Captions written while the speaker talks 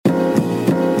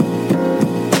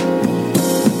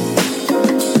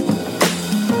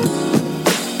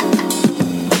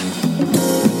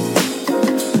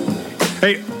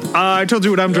I told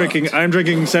you what I'm drinking. I'm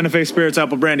drinking Santa Fe Spirits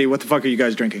Apple Brandy. What the fuck are you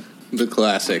guys drinking? The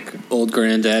classic old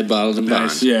granddad bottled and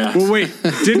bond. Yeah. Well, wait.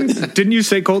 Didn't you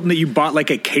say, Colton, that you bought like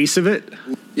a case of it?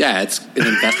 Yeah, it's an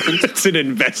investment. It's an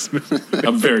investment.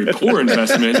 A very poor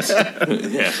investment.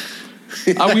 Yeah.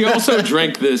 We also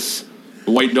drank this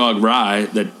White Dog Rye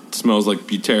that smells like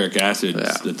butyric acid.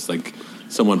 Yeah. It's like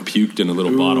someone puked in a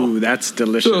little bottle. Ooh, that's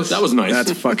delicious. So that was nice.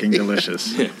 That's fucking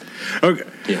delicious. Yeah. Okay.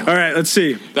 Yeah. All right, let's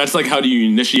see. That's like, how do you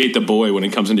initiate the boy when he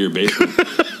comes into your basement?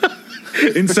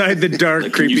 Inside the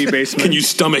dark, creepy basement. Can you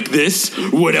stomach this?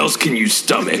 What else can you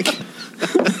stomach?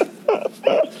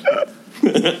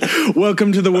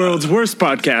 Welcome to the world's worst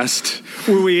podcast,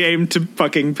 where we aim to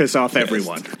fucking piss off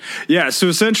everyone. Yeah, so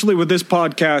essentially with this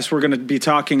podcast, we're going to be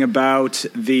talking about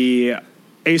the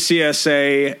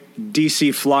ACSA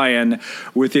DC fly-in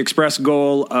with the express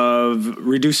goal of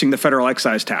reducing the federal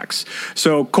excise tax.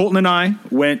 So Colton and I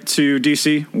went to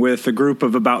DC with a group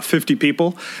of about 50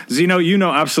 people. Zeno, you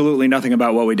know absolutely nothing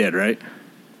about what we did, right?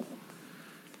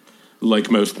 Like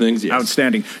most things, yes.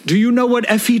 Outstanding. Do you know what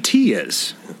FET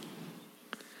is?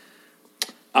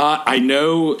 I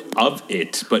know of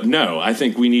it, but no, I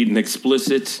think we need an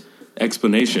explicit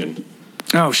explanation.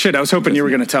 Oh, shit, I was hoping you were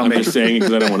going to tell me. I'm just saying it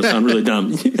because I don't want to sound really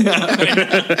dumb.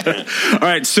 All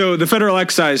right, so the federal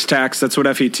excise tax, that's what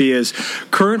FET is.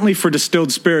 Currently for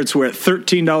distilled spirits, we're at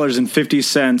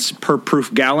 $13.50 per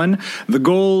proof gallon. The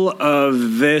goal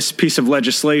of this piece of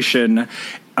legislation,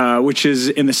 which is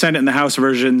in the Senate and the House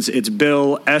versions, it's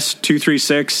Bill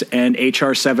S-236 and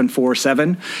H.R.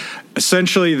 747.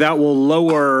 Essentially, that will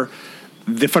lower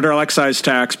the federal excise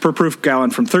tax per proof gallon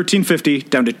from $13.50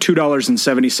 down to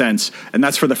 $2.70, and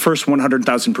that's for the first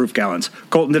 100,000 proof gallons.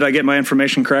 Colton, did I get my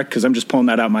information correct? Because I'm just pulling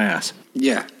that out my ass.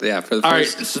 Yeah. For the All right,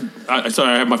 first.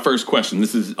 sorry, I have my first question.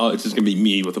 It's just going to be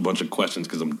me with a bunch of questions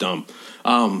because I'm dumb.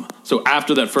 So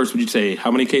after that first, would you say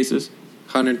how many cases?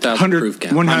 100,000 proof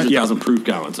gallons. 100,000 proof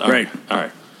gallons. All Right.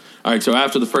 All right, so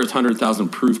after the first 100,000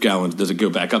 proof gallons, does it go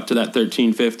back up to that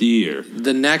 $13.50 or?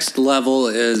 The next level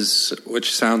is,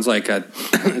 which sounds like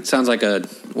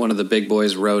one of the big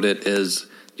boys wrote it, is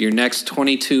your next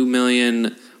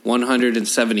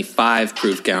 22,175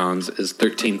 proof gallons is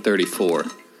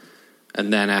 $13.34,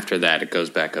 and then after that it goes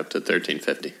back up to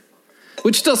 $13.50,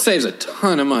 which still saves a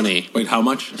ton of money. Wait, how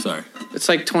much? Sorry. It's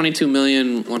like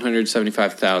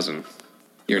 22,175,000.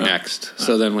 You're next.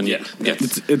 So then when you get...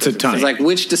 It's a ton. It's like,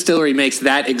 which distillery makes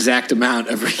that exact amount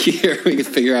every year? We can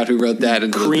figure out who wrote that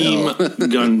into Cream the bill.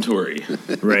 Guntory.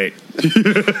 Right.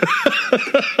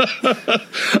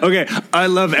 Okay, I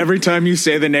love every time you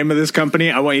say the name of this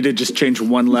company, I want you to just change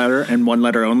one letter and one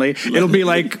letter only. It'll be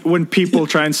like when people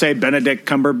try and say Benedict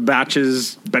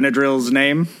Cumberbatch's Benadryl's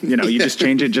name. You know, you just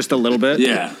change it just a little bit.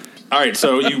 Yeah. All right,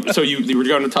 so you were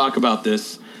going to talk about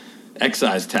this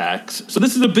excise tax. So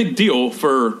this is a big deal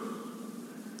for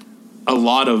a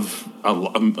lot of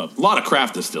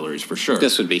craft distilleries, for sure.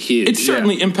 This would be huge. It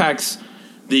certainly impacts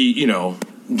the,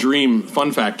 Dream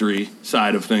Fun Factory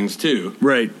side of things too.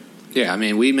 Right. Yeah, I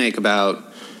mean, we make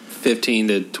about 15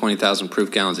 to 20,000 proof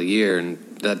gallons a year, and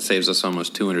that saves us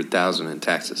almost 200,000 in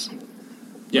taxes.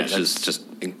 Yeah, which is just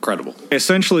incredible.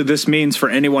 Essentially, this means for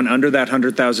anyone under that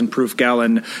 100,000 proof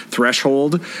gallon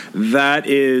threshold, that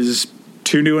is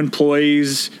 2 new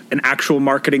employees, an actual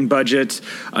marketing budget.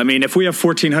 I mean, if we have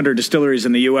 1,400 distilleries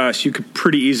in the U.S., you could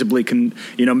pretty easily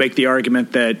make the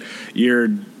argument that you're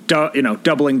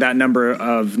doubling that number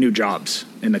of new jobs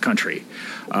in the country.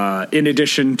 In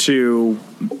addition to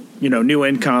new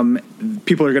income,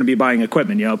 people are going to be buying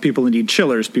equipment. People need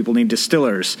chillers, people need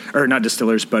distillers, or not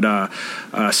distillers, but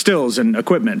stills and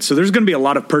equipment. So there's going to be a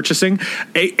lot of purchasing.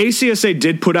 ACSA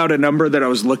did put out a number that I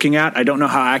was looking at. I don't know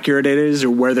how accurate it is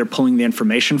or where they're pulling the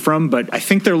information from, but I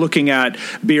think they're looking at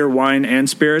beer, wine, and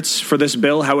spirits for this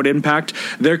bill, how it would impact.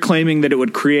 They're claiming that it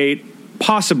would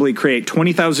possibly create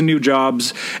 20,000 new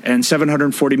jobs and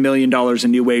 $740 million in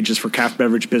new wages for craft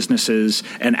beverage businesses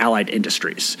and allied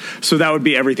industries. So that would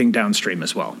be everything downstream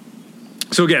as well.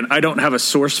 So again, I don't have a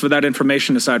source for that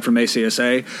information aside from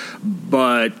ACSA,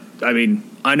 but I mean,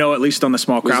 I know at least on the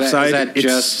small craft side,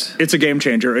 it's a game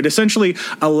changer. It essentially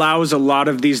allows a lot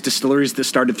of these distilleries that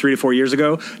started 3 to 4 years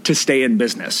ago to stay in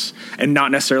business and not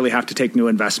necessarily have to take new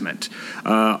investment.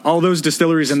 All those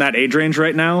distilleries in that age range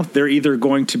right now, they're either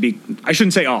going to be, I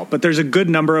shouldn't say all, but there's a good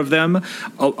number of them,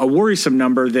 a worrisome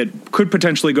number that could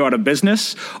potentially go out of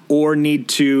business or need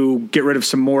to get rid of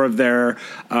some more of their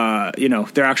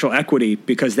actual equity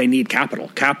because they need capital.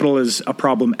 Capital is a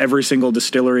problem every single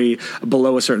distillery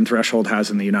below a certain threshold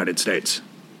has in the United States.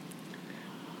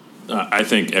 I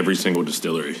think every single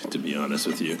distillery, to be honest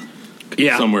with you.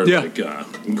 Yeah. Somewhere like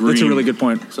Green. That's a really good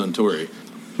point. Suntory.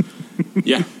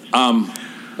 Yeah.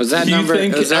 Was that Do you number?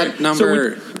 think- Was that so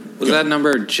number? Was that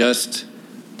number just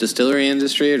distillery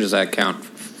industry, or does that count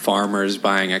farmers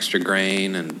buying extra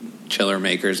grain and chiller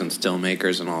makers and still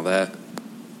makers and all that?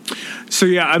 So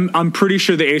yeah, I'm pretty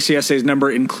sure the ACSA's number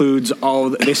includes all.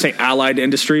 They say allied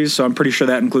industries, so I'm pretty sure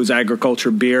that includes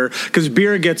agriculture, beer, because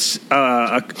beer gets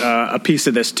a piece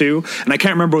of this too. And I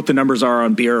can't remember what the numbers are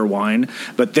on beer or wine,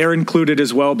 but they're included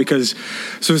as well. Because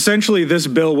so essentially, this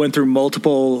bill went through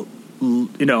multiple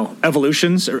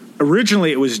evolutions.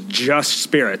 Originally, it was just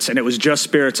spirits, and it was just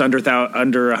spirits under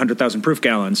 100,000 proof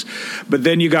gallons. But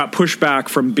then you got pushback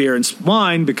from beer and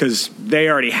wine because they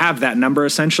already have that number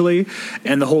essentially,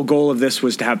 and the whole goal of this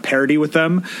was to have parity with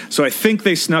them. So I think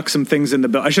they snuck some things in the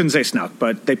bill. I shouldn't say snuck,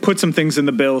 but they put some things in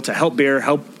the bill to help beer,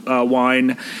 help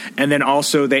wine, and then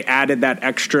also they added that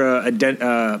extra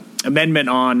amendment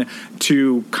on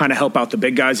to kind of help out the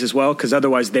big guys as well, because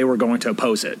otherwise they were going to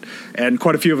oppose it. And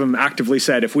quite a few of them actively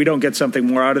said, if we don't get something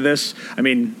more out of this,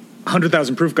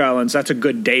 100,000 proof gallons, that's a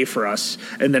good day for us.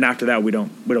 And then after that, we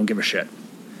don't give a shit.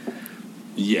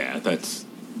 Yeah, that's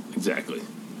exactly.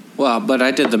 Well, but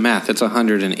I did the math. It's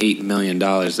 $108 million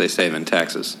they save in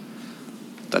taxes.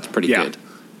 That's pretty good,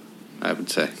 I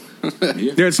would say.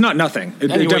 Yeah, it's not nothing. It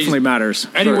definitely matters.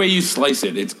 Any way you slice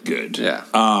it, it's good. Yeah.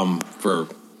 For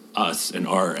us and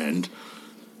our end,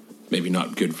 maybe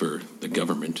not good for the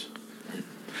government.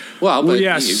 Well, but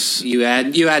yes. you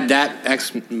add that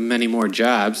X many more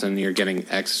jobs, and you're getting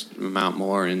X amount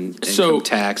more in income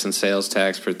tax and sales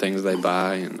tax for things they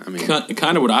buy. And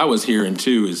kind of what I was hearing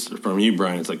too is from you,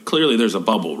 Brian. It's like clearly there's a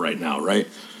bubble right now, right?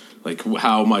 Like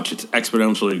how much it's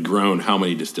exponentially grown, how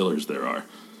many distillers there are,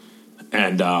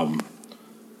 and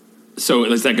so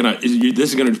is that this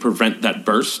is gonna prevent that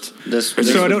burst? This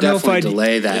so I don't know if I'd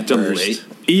delay that burst.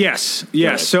 Yes.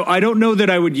 So I don't know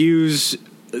that I would use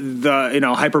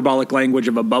the hyperbolic language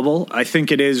of a bubble. I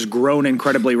think it is grown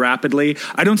incredibly rapidly.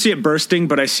 I don't see it bursting,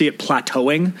 but I see it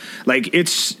plateauing. Like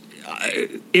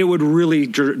it would really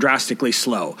drastically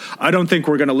slow. I don't think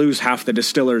we're going to lose half the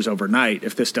distillers overnight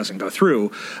if this doesn't go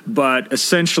through, but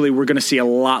essentially we're going to see a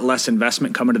lot less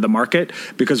investment come into the market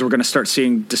because we're going to start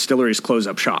seeing distilleries close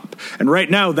up shop. And right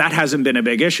now that hasn't been a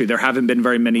big issue. There haven't been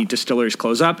very many distilleries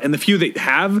close up, and the few that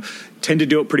have tend to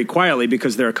do it pretty quietly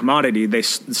because they're a commodity. They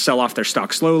sell off their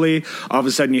stock slowly. All of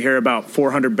a sudden you hear about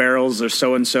 400 barrels or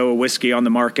so-and-so whiskey on the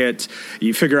market.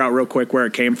 You figure out real quick where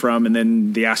it came from, and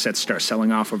then the assets start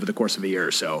selling off over the course of a year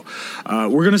or so.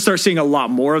 We're going to start seeing a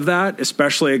lot more of that,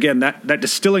 especially, again, that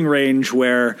distilling range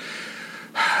where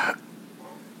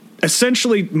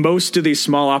essentially most of these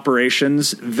small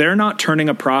operations, they're not turning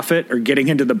a profit or getting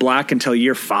into the black until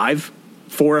year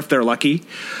 4 if they're lucky.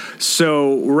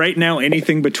 So right now,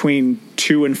 anything between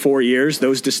 2 and 4 years,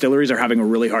 those distilleries are having a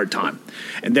really hard time,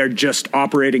 and they're just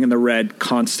operating in the red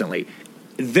constantly.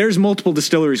 There's multiple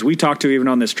distilleries we talked to even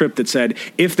on this trip that said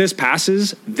if this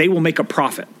passes, they will make a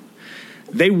profit.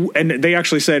 They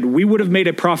actually said we would have made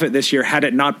a profit this year had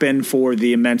it not been for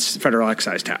the immense federal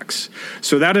excise tax.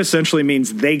 So that essentially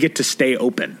means they get to stay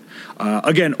open.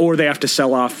 Again, or they have to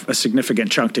sell off a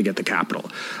significant chunk to get the capital.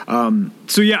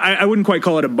 So yeah, I wouldn't quite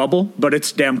call it a bubble, but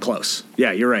it's damn close.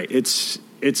 Yeah, you're right. It's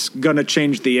going to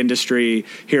change the industry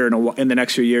here in the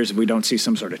next few years if we don't see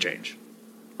some sort of change.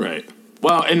 Right.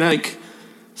 Well, and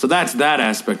so that's that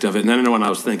aspect of it. And then what I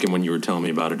was thinking when you were telling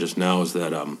me about it just now is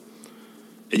that,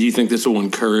 do you think this will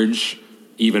encourage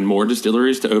even more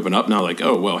distilleries to open up now? Like,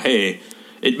 oh, well, hey,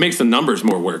 it makes the numbers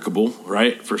more workable,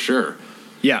 right? For sure.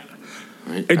 Yeah.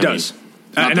 Right? It does.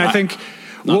 And I think...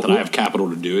 Not that I have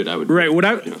capital to do it. I would... Right.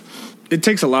 It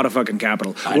takes a lot of fucking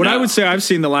capital. What I would say I've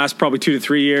seen the last probably 2 to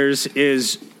 3 years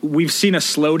is we've seen a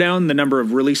slowdown the number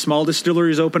of really small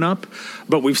distilleries open up,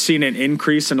 but we've seen an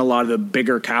increase in a lot of the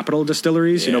bigger capital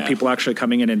distilleries. Yeah. People actually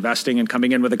coming in, investing, and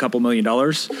coming in with a couple $1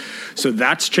 million. So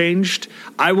that's changed.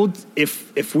 I will,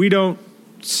 if we don't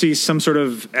see some sort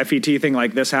of FET thing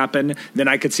like this happen, then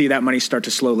I could see that money start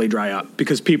to slowly dry up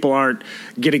because people aren't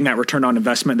getting that return on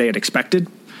investment they had expected.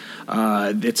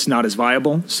 It's not as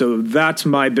viable. So that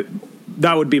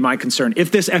would be my concern. If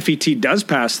this FET does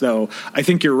pass, though, I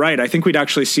think you're right. I think we'd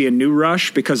actually see a new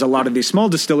rush because a lot of these small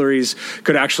distilleries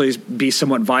could actually be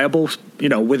somewhat viable,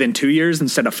 within 2 years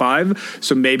instead of 5.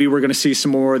 So maybe we're going to see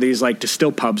some more of these like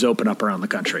distill pubs open up around the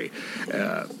country.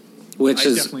 Which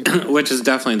is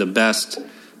definitely the best.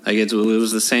 Like it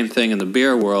was the same thing in the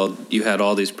beer world. You had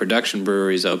all these production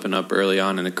breweries open up early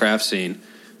on in the craft scene,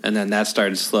 and then that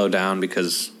started to slow down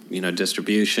because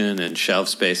distribution and shelf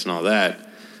space and all that.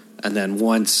 And then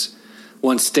once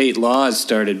state laws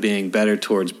started being better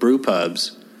towards brew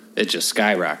pubs, it just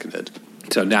skyrocketed.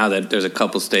 So now that there's a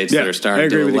couple states that are starting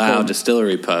to allow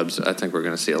distillery pubs, I think we're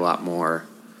going to see a lot more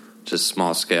just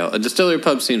small scale. A distillery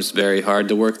pub seems very hard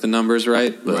to work the numbers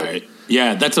right. But right.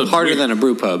 Yeah, that's harder than a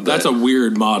brew pub. That's a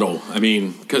weird model. I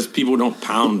mean, because people don't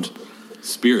pound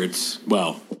spirits.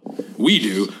 Well, we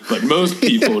do, but most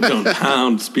people don't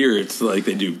pound spirits like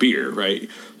they do beer, right?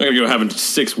 They're going to go having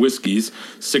 6 whiskeys,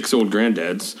 6 old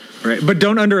granddads. Right, but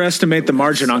don't underestimate the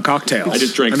margin on cocktails. I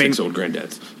just drank 6 old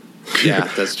granddads. Yeah,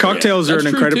 that's true. Cocktails are an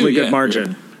incredibly good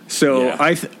margin. So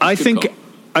I think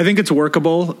it's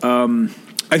workable.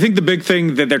 I think the big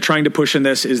thing that they're trying to push in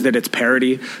this is that it's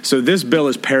parity. So this bill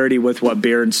is parity with what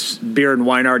beer and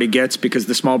wine already gets, because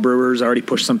the small brewers already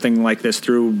pushed something like this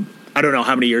through. I don't know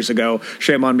how many years ago.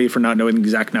 Shame on me for not knowing the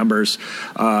exact numbers.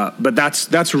 But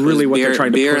that's really what they're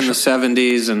trying to push. Beer in the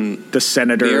 70s and the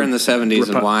Senator. Beer in the 70s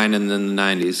and wine in the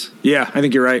 90s. Yeah, I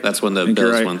think you're right. That's when the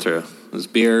bills went through. It was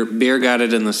beer got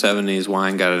it in the 70s,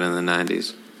 wine got it in the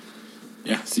 90s.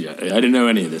 Yeah, see, I didn't know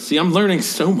any of this. See, I'm learning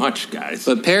so much, guys.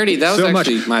 But parity, that was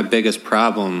actually my biggest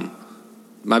problem.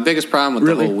 My biggest problem with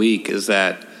the whole week is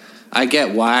that I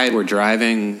get why we're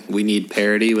driving, we need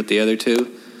parity with the other two,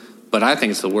 but I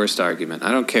think it's the worst argument.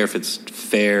 I don't care if it's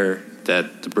fair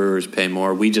that the brewers pay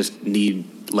more. We just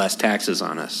need less taxes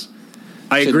on us.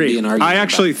 I agree. I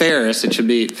actually fairness. It should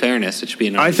be fairness. It should be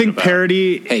an argument. I think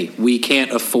parity. Hey, we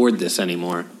can't afford this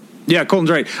anymore. Yeah,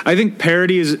 Colton's right. I think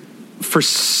parity is, for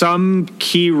some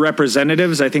key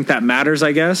representatives, I think that matters,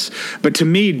 I guess. But to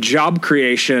me, job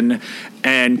creation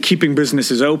and keeping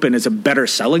businesses open is a better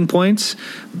selling point.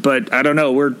 But I don't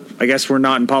know. I guess we're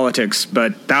not in politics.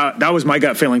 But that was my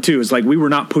gut feeling too. Is like we were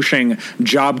not pushing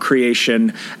job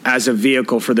creation as a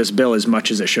vehicle for this bill as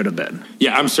much as it should have been.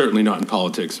 Yeah, I'm certainly not in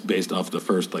politics based off the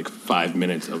first 5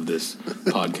 minutes of this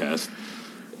podcast.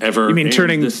 Ever. You mean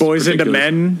turning boys into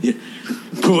men? Yeah.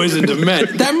 Boys into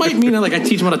men. That might mean I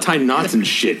teach them how to tie knots and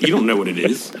shit. You don't know what it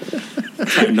is.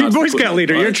 You're Boy Scout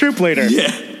leader. You're a troop leader. Yeah.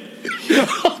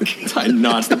 Tie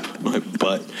knots to my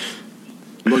butt.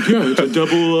 I'm like, yeah, it's a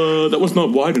double. That was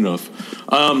not wide enough.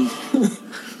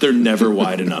 They're never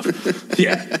wide enough.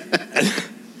 Yeah.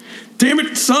 Damn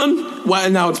it, son. Why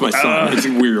now it's my son. It's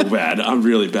real bad. I'm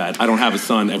really bad. I don't have a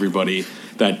son, everybody.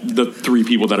 The 3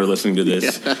 people that are listening to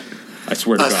this. Yeah. I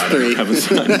swear to God, 3. I don't have a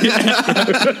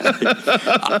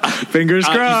son. Fingers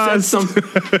crossed.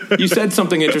 You said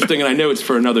something interesting, and I know it's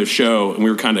for another show, and we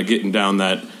were kind of getting down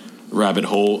that rabbit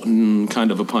hole,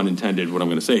 kind of a pun intended, what I'm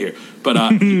going to say here.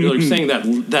 But you're saying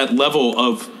that level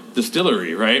of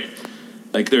distillery, right?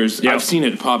 I've seen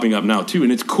it popping up now, too,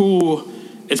 and it's cool.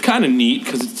 It's kind of neat,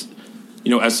 because it's,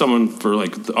 as someone for,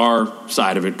 our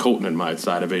side of it, Colton and my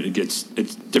side of it, it's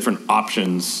different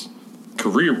options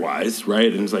career-wise,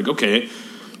 right? And it's okay,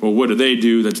 well, what do they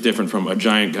do that's different from a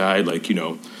giant guy like,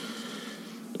 Greem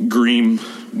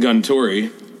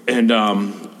Guntori, and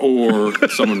or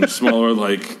someone smaller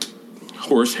like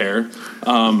Horsehair.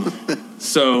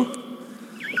 So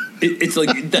it's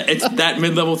it's that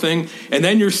mid-level thing. And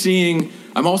then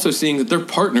I'm also seeing that they're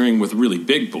partnering with really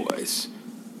big boys.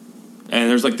 And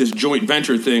there's this joint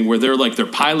venture thing where they're their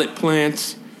pilot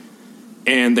plants,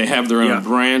 and they have their own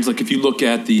brands. If you look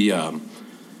at the,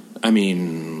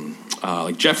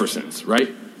 Jefferson's, right?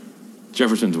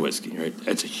 Jefferson's whiskey, right?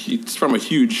 It's from a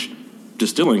huge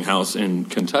distilling house in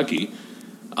Kentucky,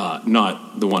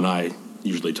 not the one I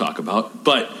usually talk about,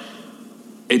 but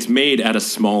it's made at a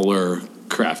smaller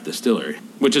craft distillery,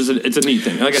 which is it's a neat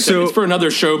thing. Like I said, it's for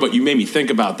another show, but you made me think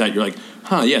about that. You're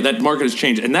that market has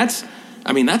changed, and that's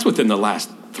within the last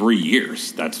 3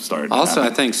 years that's started. Also, I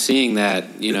think seeing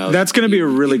that, that's going to be a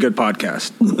really good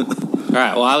podcast. All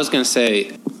right. Well, I was going to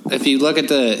say, if you look at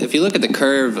the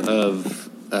curve of,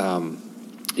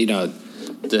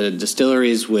 the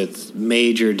distilleries with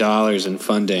major dollars in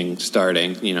funding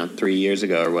starting, 3 years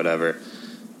ago or whatever,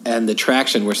 and the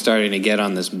traction we're starting to get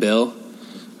on this bill,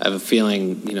 I have a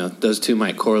feeling, those two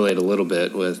might correlate a little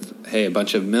bit with, hey, a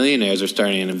bunch of millionaires are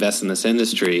starting to invest in this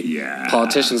industry. Yeah.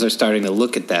 Politicians are starting to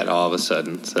look at that all of a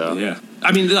sudden. So yeah.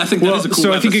 I think that is a cool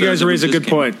So I think you guys raise a good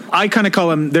point. I kind of call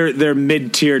them, they're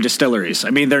mid-tier distilleries.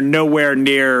 They're nowhere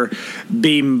near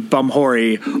Beam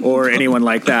Bumhori or anyone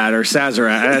like that, or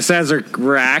Sazerac.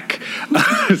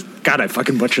 God, I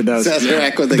fucking butchered those.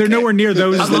 Sazerac with They're nowhere near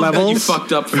those levels. You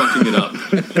fucked up fucking it up.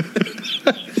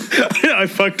 I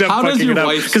fucked up fucking it up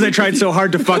because I tried so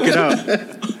hard to fuck it up.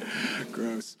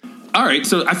 Gross. All right,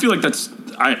 so I feel like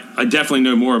I definitely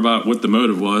know more about what the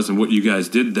motive was and what you guys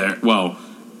did there. Well,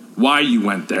 why you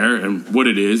went there and what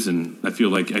it is, and I feel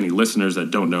like any listeners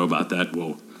that don't know about that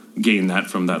will gain that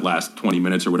from that last 20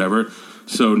 minutes or whatever.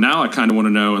 So now I kind of want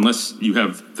to know, unless you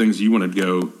have things you want to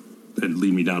go and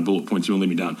lead me down, bullet points you want to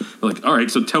lead me down. All right,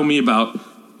 so tell me about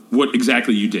what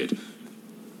exactly you did.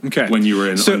 Okay. When you were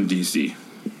in D.C.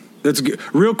 That's good.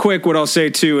 Real quick, what I'll say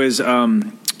too is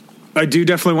I do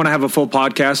definitely want to have a full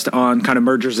podcast on kind of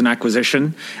mergers and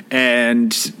acquisition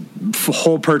and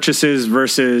whole purchases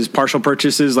versus partial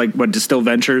purchases, like what Distill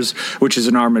Ventures, which is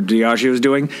an arm of Diageo, is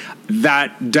doing.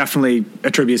 That definitely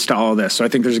attributes to all of this. So I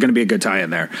think there's going to be a good tie in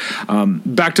there.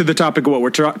 Back to the topic of what we're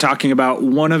talking about.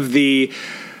 One of the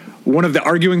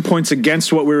arguing points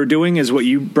against what we were doing is what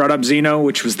you brought up, Zeno,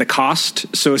 which was the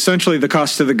cost. So essentially the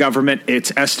cost to the government,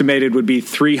 it's estimated would be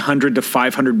 $300 to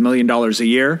 $500 million a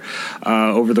year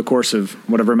over the course of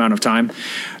whatever amount of time.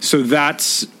 So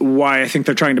that's why I think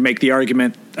they're trying to make the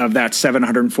argument of that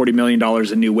 $740 million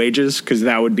in new wages, because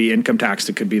that would be income tax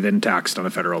that could be then taxed on a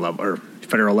federal level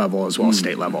as well as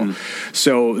state level.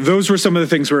 So those were some of the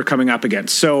things we were coming up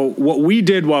against. So what we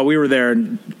did while we were there,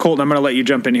 and Colton, I'm going to let you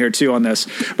jump in here too on this,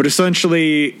 but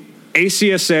essentially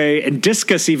ACSA and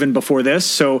Discus even before this.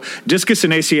 So Discus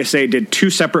and ACSA did 2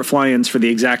 separate fly-ins for the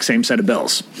exact same set of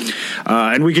bills.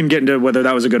 And we can get into whether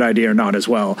that was a good idea or not as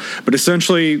well. But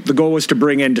essentially the goal was to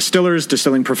bring in distillers,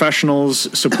 distilling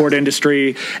professionals, support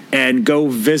industry, and go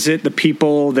visit the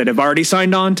people that have already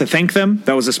signed on to thank them.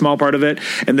 That was a small part of it.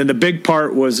 And then the big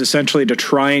part was essentially to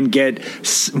try and get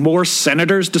more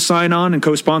senators to sign on and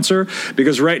co-sponsor,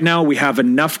 because right now we have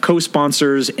enough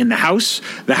co-sponsors in the House.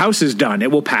 The House is done.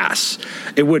 It will pass.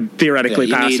 It would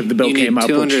theoretically pass if the bill came up.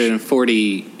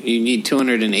 You need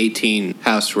 218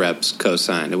 House reps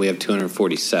co-signed, and we have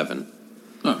 247.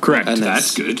 Oh, correct. And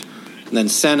that's good. And then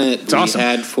Senate, we awesome.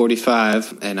 had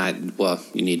 45, and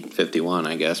you need 51,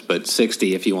 I guess, but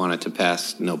 60 if you want it to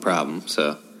pass, no problem.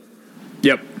 So,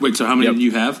 Yep. Wait, so how many do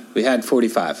you have? we had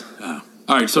 45. Oh.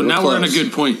 All right, so now we're on a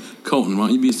good point. Colton, why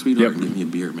don't you be a sweetheart and give me a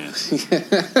beer, man?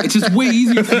 It's just way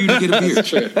easier for you to get a beer.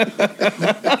 Sure. All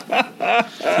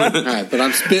right, but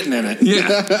I'm spitting in it.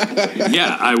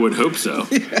 Yeah, I would hope so.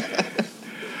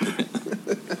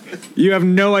 You have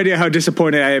no idea how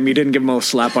disappointed I am you didn't give him a little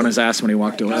slap on his ass when he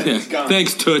walked away. Yeah.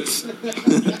 Thanks, Toots.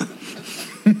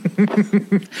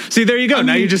 See, there you go.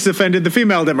 Now you just offended the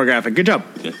female demographic. Good job.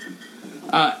 Yeah.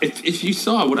 If you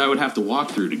saw what I would have to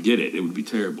walk through to get it, it would be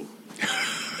terrible.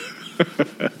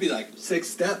 It'd be like 6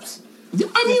 steps. I mean,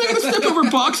 I gotta step over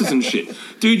boxes and shit.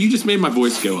 Dude, you just made my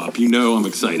voice go up. You know I'm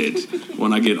excited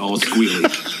when I get all squealy.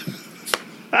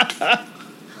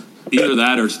 Either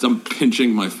that or I'm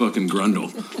pinching my fucking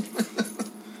grundle.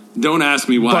 Don't ask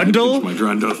me why Bundle? I pinch my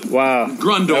grundle. Wow.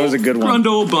 Grundle. That was a good one.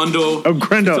 Grundle, bundle. Oh,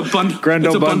 Grundle. It's a, Grundle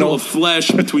it's a bundle bundle of flesh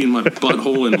between my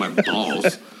butthole and my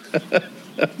balls.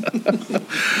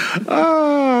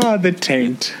 Ah, the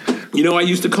taint. You know, I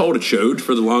used to call it a chode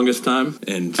for the longest time.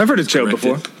 And I've heard of chode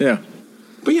before. Yeah.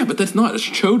 But that's not. A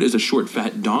chode is a short,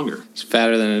 fat donger. It's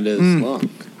fatter than it is long.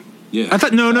 Yeah. I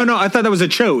thought, no. I thought that was a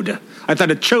chode. I thought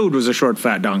a chode was a short,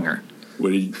 fat donger.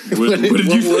 What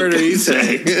did you word are you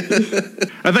saying?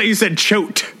 I thought you said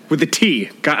chote with a T.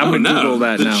 God, I'm going to Google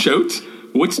that the now. Chote?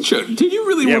 What's chote? Did you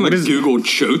really want to Google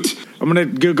chote? I'm going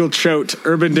to Google chote,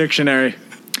 Urban Dictionary.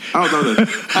 I don't know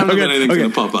that anything's going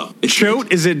to pop up.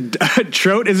 Chote is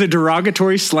a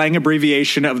derogatory slang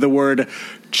abbreviation of the word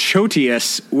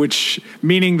choteus, which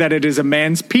meaning that it is a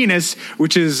man's penis,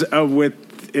 which is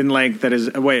width in length that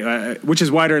is which is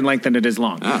wider in length than it is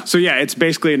long. Ah. So yeah, it's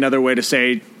basically another way to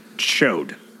say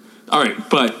chode. All right,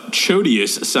 but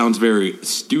choteus sounds very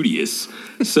studious.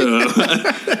 So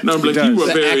no, I'm like, you were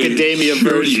very academia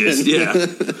choteous. Yeah,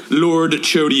 Lord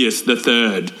Choteus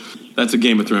III. That's a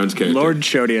Game of Thrones character. Lord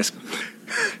Choteus.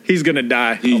 He's gonna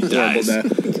die. He dies.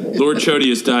 Lord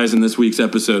Choteus dies in this week's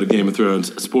episode of Game of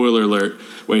Thrones. Spoiler alert.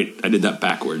 Wait, I did that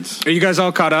backwards. Are you guys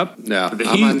all caught up? No,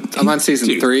 I'm on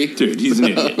season 3. Dude, he's an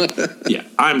idiot. Yeah,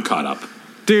 I'm caught up.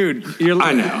 Dude,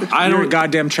 I know. You're a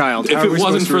goddamn child. If How it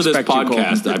wasn't for this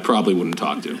podcast, I probably wouldn't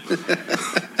talk to him.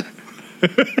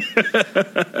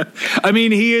 I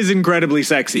mean, he is incredibly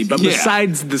sexy, but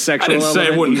besides the sexual element, I didn't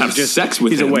say I wouldn't have sex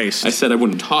with him. He's a waste. I said I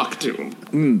wouldn't talk to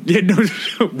him. Yeah, no,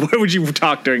 why would you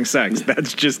talk during sex?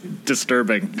 That's just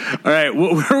disturbing. All right,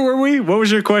 where were we? What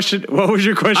was your question?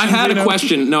 I had a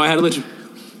question. No, I had to let you.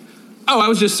 Oh, I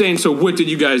was just saying. So, what did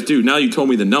you guys do? Now you told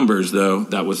me the numbers, though.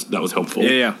 That was helpful.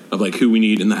 Yeah. Of like who we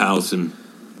need in the house and.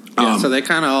 So they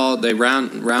kind of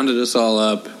rounded us all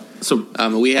up. So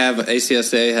we have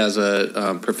ACSA has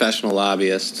a professional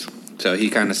lobbyist. So he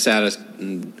kind of sat us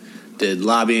and did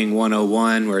lobbying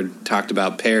 101, where it talked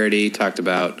about parity, talked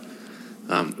about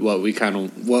what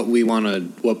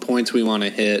points we want to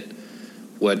hit,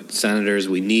 what senators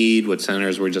we need, what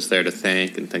senators we're just there to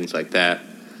thank, and things like that.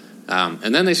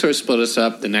 And then they sort of split us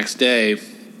up. The next day,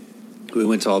 we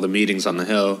went to all the meetings on the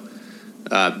Hill.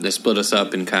 They split us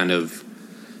up in kind of,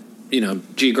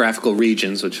 geographical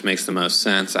regions, which makes the most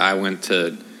sense. I went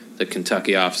to the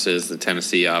Kentucky offices, the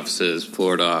Tennessee offices,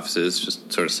 Florida offices,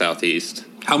 just sort of southeast.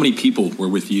 How many people were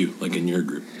with you, like in your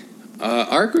group?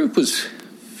 Our group was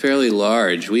fairly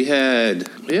large. We had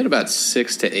about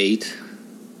 6 to 8.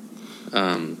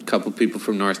 Couple people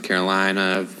from North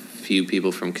Carolina, a few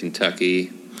people from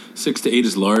Kentucky. 6 to 8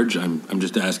 is large. I'm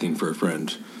just asking for a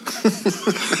friend.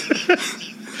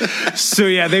 So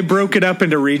yeah, they broke it up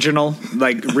into regional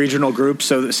groups.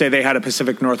 So say they had a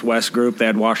Pacific Northwest group, they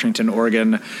had Washington,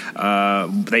 Oregon,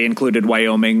 they included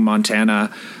Wyoming,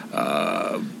 Montana.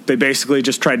 They basically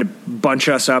just tried to bunch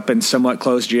us up in somewhat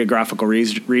close geographical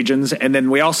regions. And then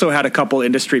we also had a couple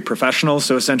industry professionals,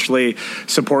 so essentially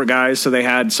support guys. So they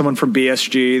had someone from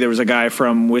BSG. There was a guy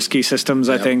from Whiskey Systems,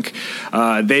 I think.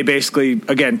 They basically,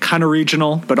 again, kind of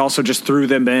regional, but also just threw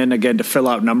them in, again, to fill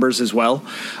out numbers as well.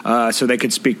 So they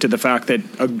could speak to the fact that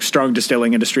a strong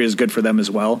distilling industry is good for them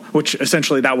as well, which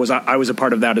essentially I was a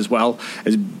part of that as well,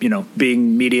 as,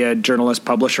 being media journalist,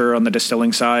 publisher on the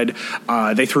distilling side.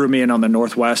 They threw me in on the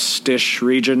Northwest-ish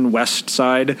region, west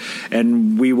side,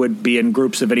 and we would be in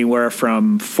groups of anywhere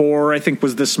from 4, I think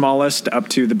was the smallest, up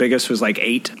to the biggest was like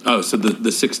 8. Oh, so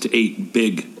the 6 to 8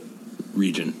 big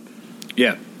region.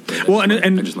 Yeah. Well, and I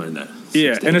just learned that.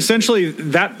 Yeah, and essentially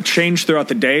that changed throughout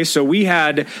the day. So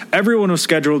everyone was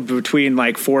scheduled between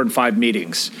like 4 and 5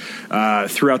 meetings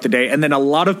throughout the day. And then a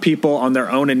lot of people on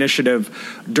their own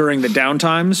initiative during the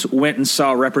downtimes went and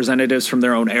saw representatives from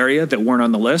their own area that weren't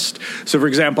on the list. So, for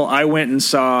example, I went and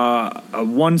saw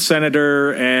one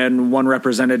senator and one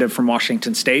representative from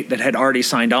Washington State that had already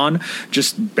signed on.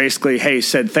 Just basically,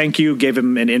 said thank you, gave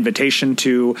him an invitation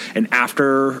to an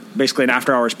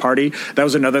after-hours party. That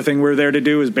was another thing we were there to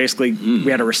do, is basically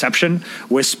we had a reception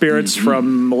with spirits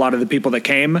from a lot of the people that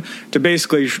came to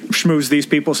basically schmooze these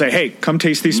people, say, hey, come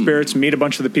taste these spirits, meet a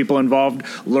bunch of the people involved,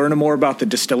 learn more about the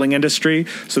distilling industry.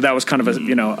 So that was kind of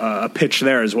a pitch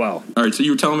there as well. All right, so you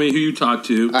were telling me who you talked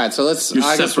to. All right, so you're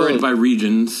separated by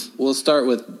regions. We'll start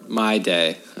with my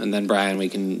day, and then, Brian, we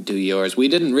can do yours. We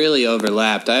didn't really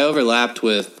overlap. I overlapped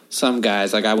with some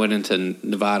guys. Like, I went into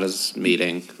Nevada's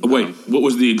meeting. Wait, what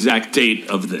was the exact date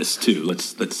of this, too?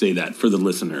 Let's say that for the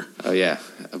listener. Oh, yeah.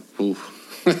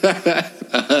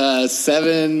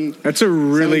 7. That's a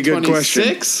really good question.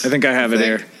 I think I have it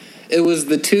here. It was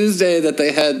the Tuesday that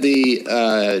they had the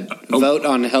vote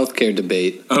on healthcare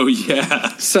debate. Oh,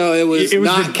 yeah. So it was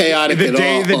not chaotic at all. The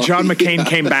day that John McCain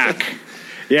came back.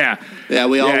 Yeah. Yeah,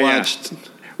 we all watched.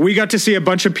 We got to see a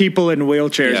bunch of people in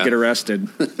wheelchairs get arrested.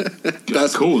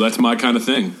 That's cool. That's my kind of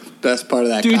thing. Best part of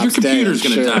that. Dude, your computer's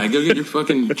going to die. Go get your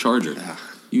fucking charger.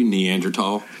 You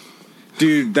Neanderthal.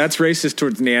 Dude, that's racist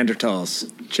towards Neanderthals.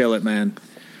 Chill it, man.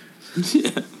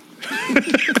 Yeah.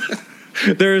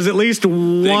 There is at least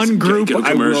one group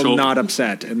I will not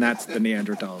upset, and that's the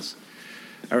Neanderthals.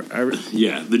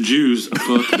 Yeah, the Jews.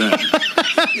 Fuck that.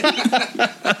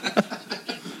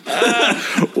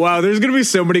 Wow, there's going to be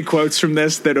so many quotes from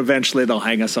this that eventually they'll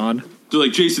hang us on. They're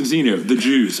like Jason Zeno, the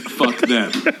Jews. Fuck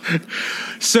them.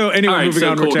 So anyway, moving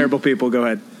on, we're terrible people. Go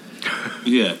ahead.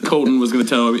 Yeah, Colton was going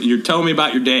to you're telling me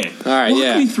about your day. All right,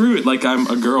 Walk me through it like I'm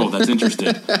a girl that's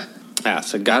interested.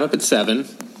 So got up at 7,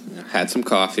 had some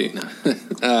coffee.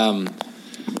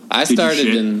 I started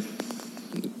in...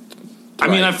 I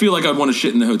mean, I feel like I'd want to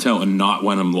shit in the hotel and not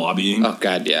when I'm lobbying. Oh,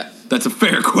 God, yeah. That's a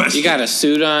fair question. You got a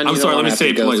suit on. I'm sorry, let me say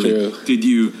it politely. Did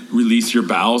you release your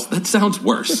bowels? That sounds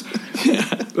worse. Yeah.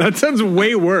 That sounds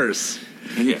way worse.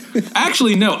 Yeah.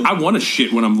 Actually, no, I want to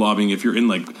shit when I'm lobbying if you're in,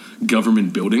 like,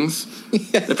 government buildings.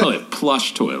 They probably have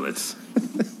plush toilets.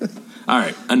 All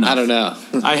right, enough. I don't know.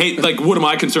 I hate, like, what am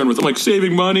I concerned with? I'm like,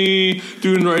 saving money,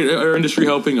 doing our industry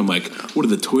helping. I'm like, what are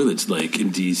the toilets like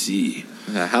in D.C.?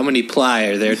 How many ply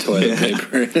are their toilet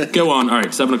paper? Go on. All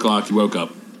right, 7 o'clock, you woke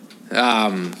up.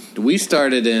 We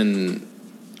started in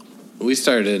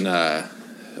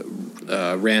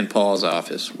Rand Paul's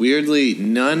office. Weirdly,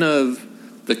 neither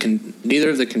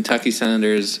of the Kentucky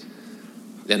senators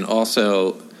and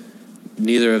also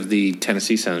neither of the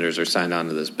Tennessee senators are signed on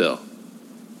to this bill.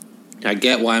 I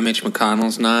get why Mitch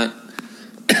McConnell's not.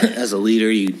 As a leader,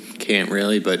 you can't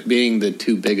really, but being the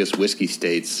 2 biggest whiskey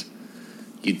states,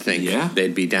 you'd think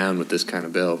they'd be down with this kind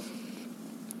of bill.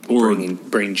 Or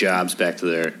bring jobs back to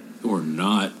their... Or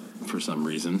not, for some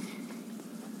reason.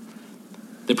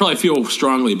 They probably feel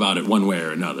strongly about it one way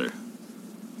or another.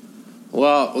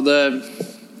 Well,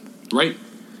 Right?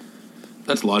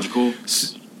 That's logical. It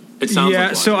sounds like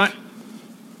logic. So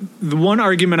The one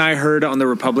argument I heard on the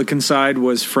Republican side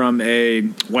was from a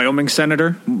Wyoming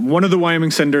senator. One of the Wyoming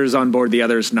senators is on board, the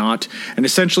other is not. And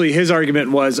essentially his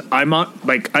argument was, I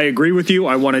agree with you,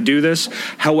 I want to do this.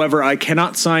 However, I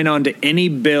cannot sign on to any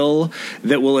bill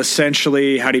that will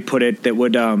essentially, how do you put it, that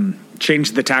would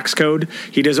change the tax code.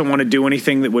 He doesn't want to do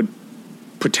anything that would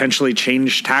potentially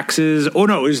change taxes. Oh,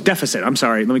 no, it was deficit. I'm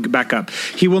sorry. Let me back up.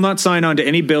 He will not sign on to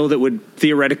any bill that would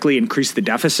theoretically increase the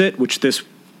deficit, which this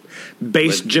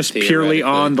based just purely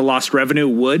on the lost revenue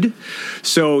would.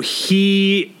 So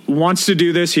he wants to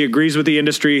do this. He agrees with the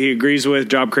industry. He agrees with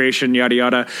job creation, yada,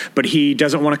 yada. But he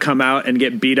doesn't want to come out and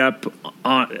get beat up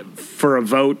for a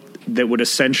vote that would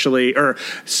essentially, or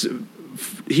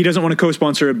he doesn't want to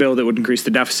co-sponsor a bill that would increase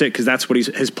the deficit because that's what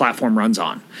his platform runs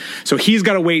on. So he's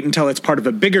got to wait until it's part of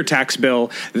a bigger tax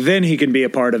bill. Then he can be a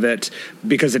part of it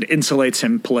because it insulates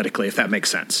him politically, if that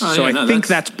makes sense. I think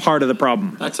that's part of the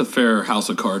problem. That's a fair House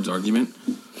of Cards argument.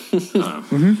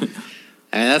 And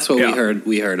that's what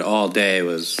we heard all day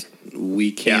was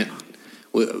we can't.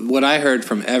 What I heard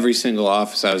from every single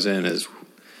office I was in is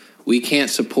we can't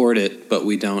support it, but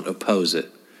we don't oppose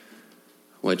it,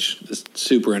 which is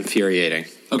super infuriating.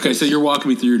 Okay, so you're walking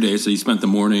me through your day. So you spent the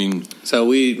morning. So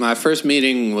my first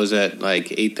meeting was at like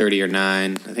 8:30 or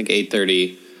 9. I think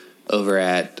 8:30 over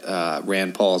at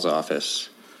Rand Paul's office.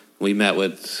 We met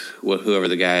with whoever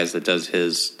the guy is that does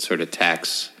his sort of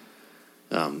tax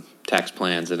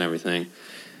plans and everything.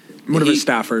 One of his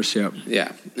staffers, yeah.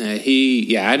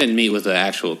 Yeah. I didn't meet with the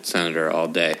actual senator all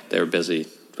day. They were busy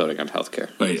voting on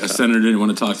healthcare. Wait, a senator didn't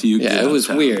want to talk to you? Yeah, it was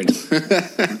weird.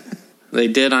 They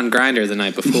did on Grindr the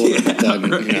night before.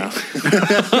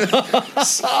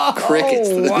 Crickets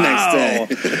the next day.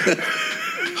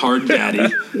 Hard Daddy.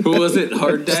 Who was it?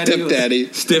 Hard Daddy? Stiff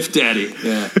Daddy. Stiff Daddy.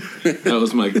 Yeah.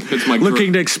 That's my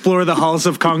looking to explore the halls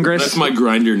of Congress. That's my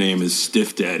Grindr name is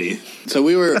Stiff Daddy. So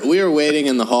we were waiting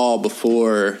in the hall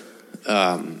before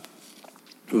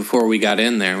we got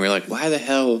in there, and we were like, why the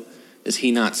hell is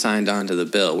he not signed on to the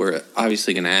bill? We're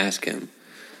obviously going to ask him.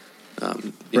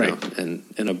 You know, and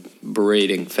in a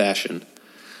berating fashion,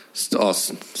 all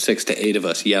 6 to 8 of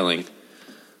us yelling.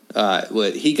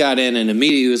 He got in and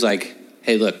immediately was like,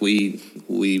 "Hey, look, we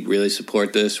really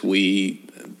support this.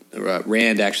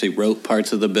 Rand actually wrote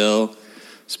parts of the bill,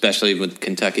 especially with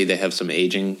Kentucky. They have some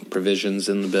aging provisions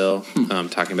in the bill,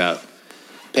 talking about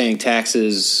paying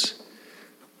taxes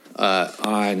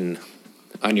on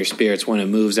your spirits when it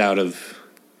moves out of."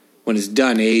 When it's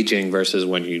done aging versus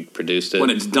when you produced it. When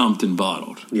it's dumped and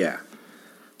bottled. Yeah.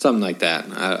 Something like that.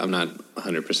 I'm not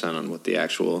 100% on what the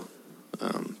actual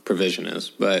provision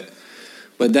is. But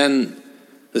then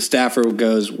the staffer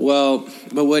goes, well,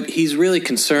 but what he's really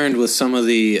concerned with some of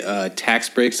the tax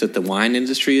breaks that the wine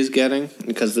industry is getting,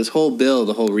 because this whole bill,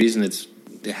 the whole reason it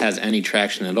has any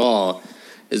traction at all,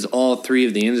 is all 3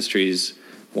 of the industries,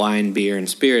 wine, beer, and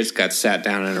spirits, got sat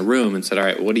down in a room and said, all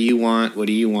right, what do you want? What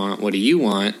do you want? What do you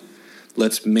want?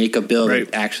 Let's make a bill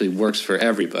that actually works for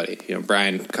everybody. You know,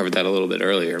 Brian covered that a little bit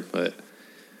earlier, but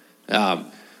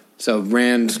so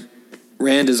Rand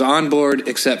is on board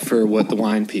except for what the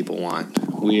wine people want.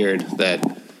 Weird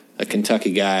that a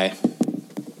Kentucky guy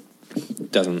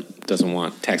doesn't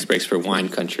want tax breaks for wine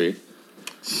country.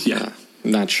 Yeah,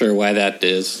 not sure why that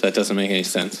is. That doesn't make any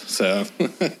sense. So,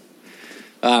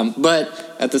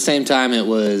 but at the same time, it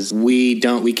was we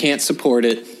can't support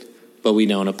it, but we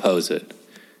don't oppose it.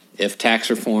 If tax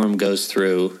reform goes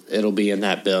through, it'll be in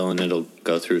that bill and it'll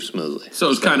go through smoothly. So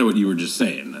it's kind of what you were just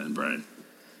saying then, Brian.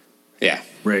 Yeah.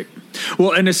 Right.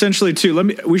 Well, and essentially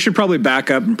too, we should probably back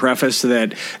up and preface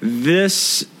that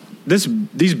these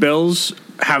bills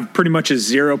have pretty much a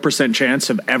 0%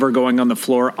 chance of ever going on the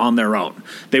floor on their own.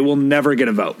 They will never get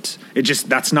a vote.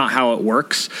 That's not how it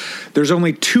works. There's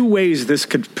only 2 ways this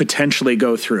could potentially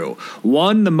go through.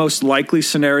 One, the most likely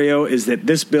scenario is that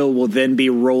this bill will then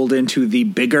be rolled into the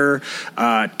bigger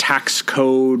tax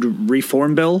code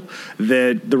reform bill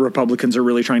that the Republicans are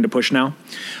really trying to push now.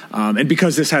 And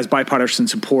because this has bipartisan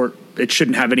support, it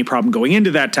shouldn't have any problem going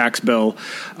into that tax bill.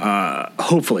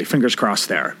 Hopefully, fingers crossed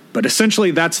there. But essentially,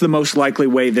 that's the most likely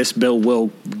way this bill will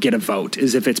get a vote,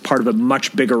 is if it's part of a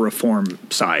much bigger reform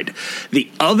side. The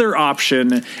other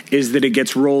option is that it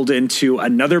gets rolled into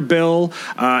another bill,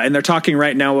 and they're talking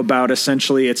right now about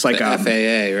essentially it's like the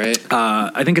FAA, right?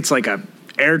 I think it's like a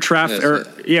air traffic, or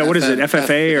what is it,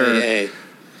 FFA or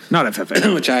not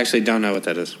FFA? Which I actually don't know what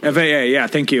that is. FAA, yeah,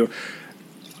 thank you.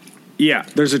 Yeah,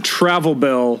 there's a travel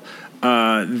bill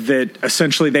that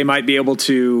essentially they might be able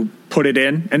to put it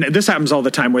in. And this happens all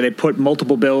the time where they put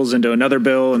multiple bills into another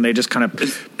bill and they just kind of...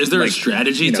 Is there a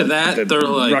strategy to that? They're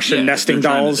like Russian nesting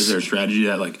dolls. Is there a strategy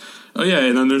that, like, oh yeah,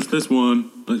 and then there's this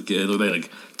one. Are they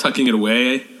like tucking it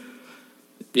away?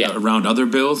 Yeah, around other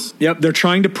bills. Yep, they're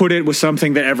trying to put it with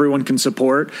something that everyone can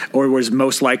support or was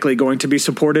most likely going to be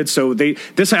supported. So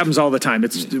this happens all the time.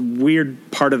 It's a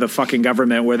weird part of the fucking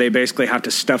government where they basically have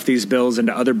to stuff these bills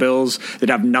into other bills that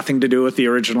have nothing to do with the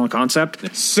original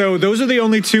concept. So those are the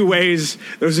only two ways.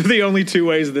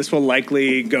 This will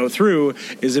likely go through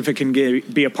is if it can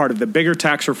be a part of the bigger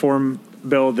tax reform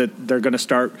bill that they're going to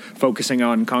start focusing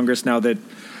on in Congress now that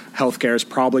healthcare is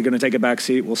probably going to take a back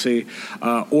seat. We'll see.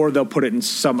 Or they'll put it in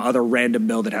some other random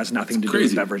bill that has nothing to do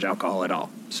with beverage alcohol at all.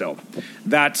 So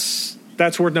that's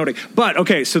worth noting. But,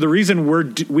 okay, so the reason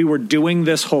we were doing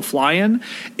this whole fly-in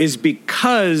is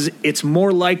because it's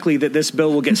more likely that this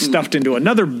bill will get stuffed into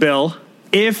another bill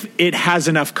if it has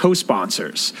enough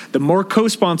co-sponsors. The more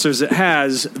co-sponsors it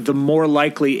has, the more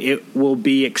likely it will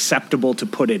be acceptable to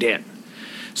put it in.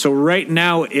 So right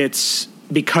now it's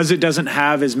because it doesn't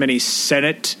have as many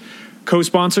Senate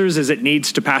co-sponsors as it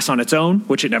needs to pass on its own,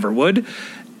 which it never would,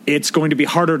 it's going to be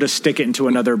harder to stick it into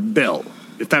another bill,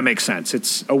 if that makes sense.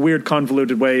 It's a weird,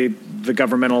 convoluted way the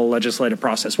governmental legislative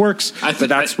process works, but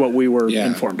that's what we were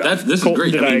informed of. This is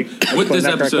great. What this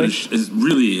episode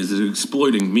is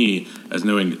exploiting me as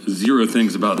knowing zero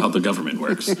things about how the government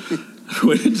works,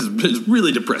 which is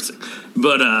really depressing.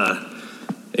 But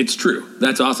it's true.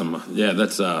 That's awesome. Yeah,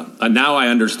 that's now I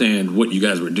understand what you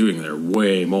guys were doing there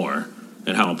way more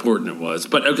and how important it was.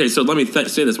 But okay, so let me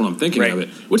say this when I'm thinking of it.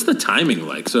 What's the timing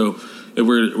like? So if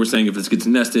we're saying if this gets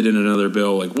nested in another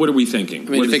bill, like what are we thinking? I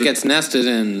mean, if it gets nested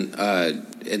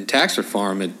in tax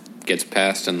reform, it gets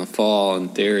passed in the fall in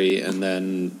theory, and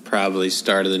then probably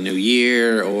start of the new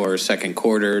year or second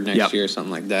quarter next year,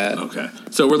 something like that. Okay,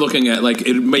 so we're looking at like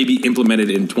it may be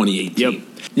implemented in 2018. Yep.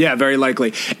 Yeah, very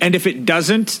likely. And if it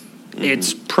doesn't,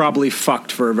 it's probably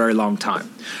fucked for a very long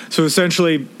time. So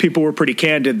essentially, people were pretty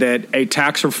candid that a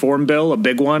tax reform bill, a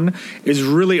big one, is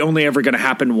really only ever going to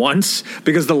happen once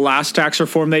because the last tax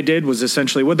reform they did was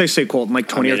essentially, what they say, Colton, like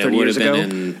 20 or 30 years ago?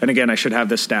 And again, I should have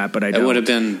this stat, but I don't. It would have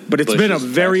been But it's been a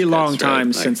very long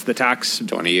time since the tax.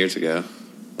 20 years ago.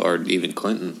 Or even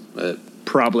Clinton. But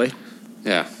probably.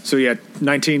 Yeah. So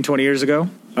 19, 20 years ago.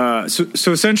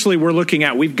 So essentially we're looking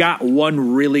at, we've got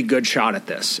one really good shot at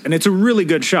this, and it's a really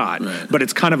good shot, but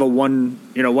it's kind of a one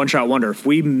shot wonder. If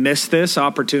we miss this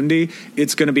opportunity,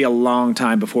 it's going to be a long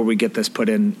time before we get this put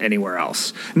in anywhere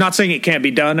else. Not saying it can't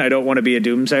be done. I don't want to be a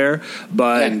doomsayer,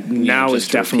 but now is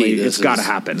definitely, it's got to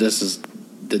happen. This is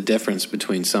the difference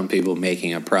between some people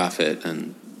making a profit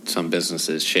and some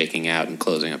businesses shaking out and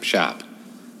closing up shop.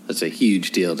 That's a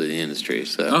huge deal to the industry.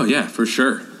 So. Oh yeah, for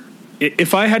sure.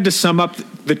 If I had to sum up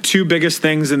the two biggest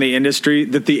things in the industry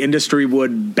that the industry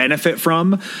would benefit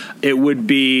from, it would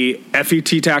be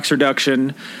FET tax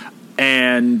reduction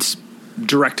and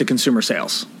direct-to-consumer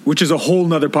sales, which is a whole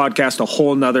nother podcast, a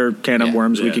whole nother can of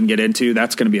worms we can get into.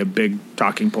 That's going to be a big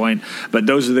talking point. But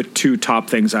those are the two top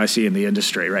things I see in the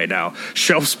industry right now.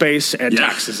 Shelf space and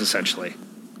taxes, essentially.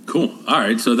 Cool. All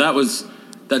right. So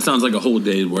that sounds like a whole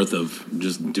day worth of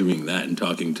just doing that and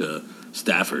talking to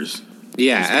staffers.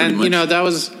 Yeah, and that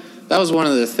was one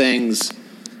of the things,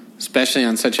 especially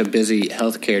on such a busy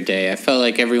healthcare day. I felt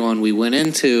like everyone we went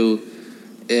into,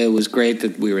 it was great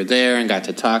that we were there and got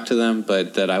to talk to them,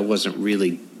 but that I wasn't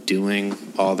really doing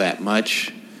all that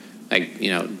much. Like,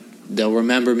 they'll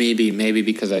remember me maybe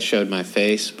because I showed my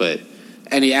face, but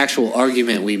any actual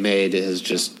argument we made is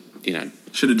just,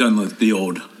 Should have done like the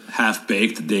old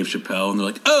Half-Baked Dave Chappelle, and they're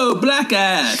like, oh, black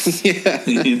ass.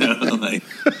 Yeah.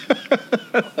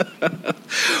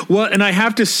 Well, and I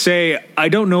have to say, I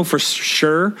don't know for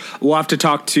sure. We'll have to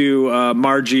talk to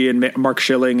Margie and Mark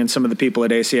Schilling and some of the people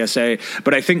at ACSA.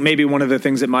 But I think maybe one of the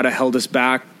things that might have held us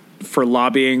back for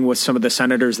lobbying with some of the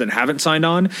senators that haven't signed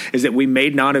on is that we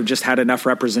may not have just had enough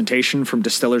representation from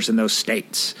distillers in those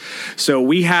states. So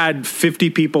we had 50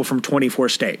 people from 24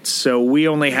 states. So we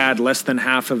only had less than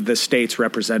half of the states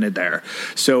represented there.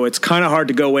 So it's kind of hard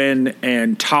to go in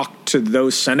and talk to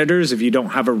those senators if you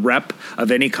don't have a rep of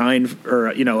any kind, or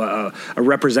a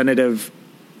representative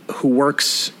who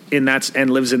works in that and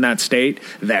lives in that state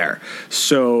there.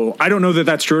 So I don't know that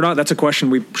that's true or not. That's a question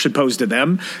we should pose to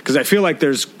them, because I feel like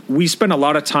we spent a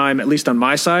lot of time, at least on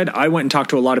my side. I went and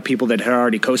talked to a lot of people that had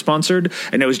already co-sponsored,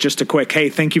 and it was just a quick, hey,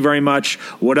 thank you very much.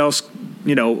 What else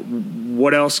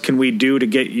can we do to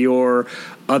get your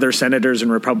other senators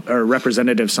and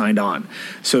representatives signed on?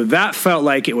 So that felt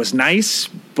like it was nice,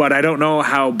 but I don't know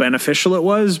how beneficial it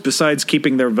was besides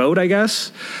keeping their vote, I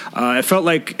guess. It felt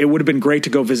like it would have been great to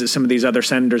go visit some of these other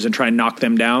senators and try and knock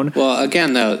them down. Well,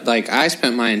 again, though, like I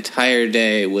spent my entire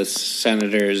day with just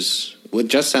senators.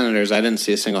 I didn't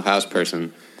see a single House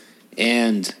person.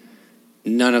 And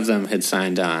none of them had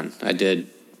signed on. I did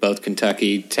both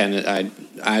Kentucky,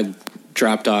 I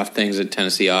dropped off things at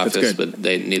Tennessee office, but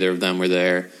neither of them were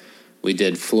there. We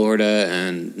did Florida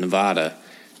and Nevada,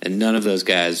 and none of those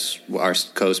guys are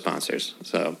co-sponsors.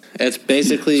 So it's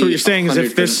basically. So what you're saying is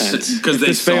if this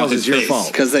fails, it's your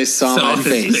fault because they saw my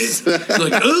face.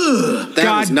 Like, ugh,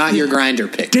 that was not your grinder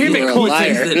pick. Damn you it, were a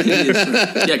liar.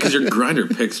 Yeah, because your grinder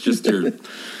pick's just your.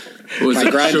 What was My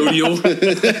it? grinder.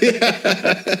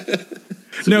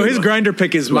 No, his grinder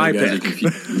pick is my guys are pick.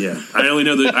 confused. Yeah, I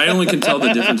only can tell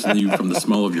the difference in you from the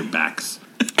smell of your backs.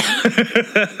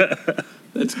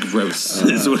 That's gross.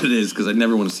 Is what it is because I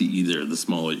never want to see either the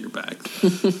smell of your backs.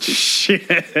 Shit,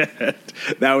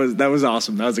 that was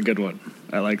awesome. That was a good one.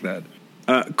 I like that.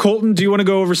 Colton, do you want to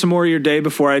go over some more of your day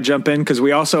before I jump in? Because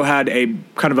we also had a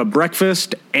kind of a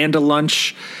breakfast and a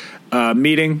lunch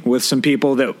meeting with some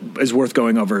people that is worth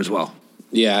going over as well.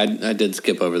 Yeah, I did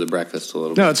skip over the breakfast a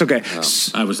little bit. No, it's okay.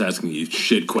 I was asking you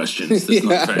shit questions. That's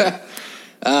not fair.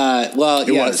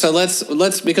 So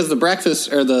let's because the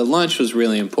breakfast or the lunch was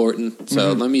really important.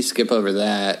 So let me skip over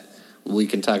that. We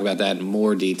can talk about that in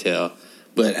more detail.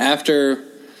 But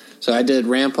so I did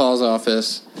Rand Paul's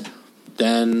office.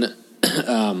 Then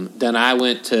I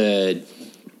went to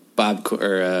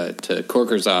to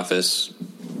Corker's office.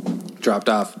 Dropped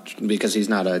off because he's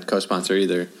not a co-sponsor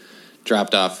either.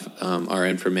 Dropped off our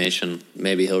information.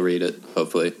 Maybe he'll read it,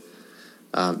 hopefully.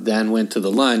 Then went to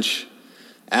the lunch.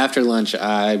 After lunch,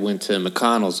 I went to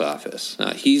McConnell's office.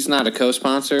 Now, he's not a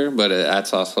co-sponsor, but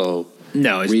that's also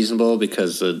reasonable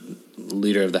because the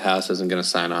leader of the House isn't going to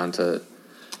sign on to.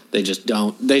 They just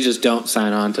don't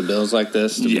sign on to bills like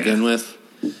this to begin with.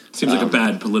 Seems like a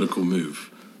bad political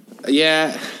move.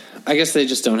 Yeah, I guess they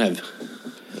just don't have.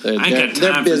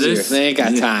 They're busier. They ain't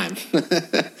got time.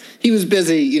 He was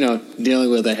busy,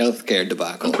 dealing with a healthcare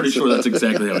debacle. I'm pretty sure that's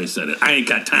exactly how he said it. I ain't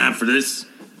got time for this.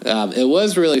 It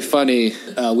was really funny.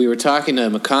 We were talking to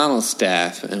McConnell's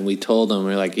staff, and we told them,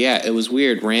 we were like, yeah, it was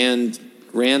weird. Rand's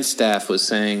staff was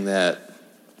saying that,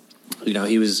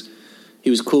 he was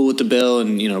cool with the bill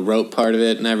and, wrote part of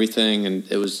it and everything, and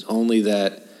it was only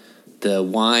that the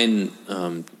wine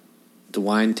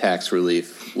tax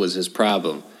relief was his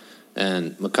problem.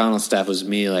 And McConnell's staff was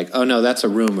me like, oh, no, that's a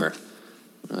rumor.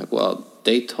 I'm like, well,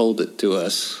 they told it to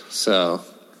us, so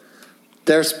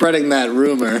they're spreading that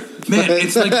rumor. Man,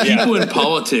 it's like people in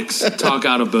politics talk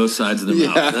out of both sides of their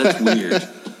mouth. That's weird.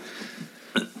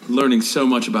 Learning so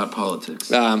much about politics.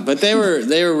 But they were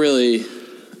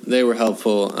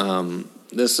helpful.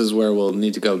 This is where we'll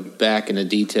need to go back into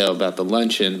detail about the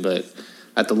luncheon, but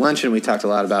at the luncheon we talked a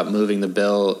lot about moving the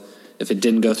bill. If it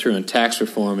didn't go through in tax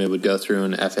reform, it would go through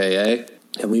in FAA.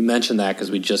 And we mentioned that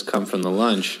because we just come from the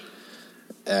lunch.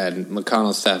 And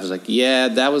McConnell's staff was like, yeah,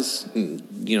 that was,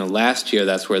 last year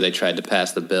that's where they tried to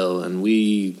pass the bill. And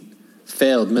we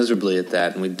failed miserably at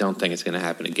that. And we don't think it's going to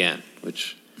happen again.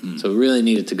 So we really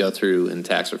needed to go through in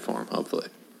tax reform, hopefully.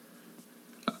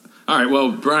 All right.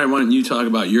 Well, Brian, why don't you talk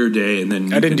about your day and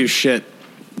then I didn't do shit.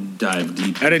 Dive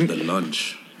deep into the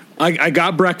lunch. I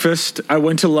got breakfast. I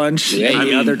went to lunch. Yeah,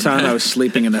 the other time I was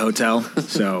sleeping in the hotel.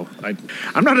 So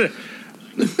I'm not a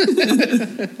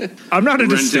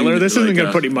distiller. This isn't going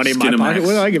to put any money in my pocket.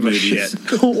 What do I give a shit?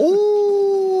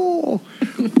 Oh,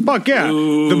 fuck yeah.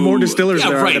 Ooh. The more distillers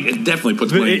there right. are. It definitely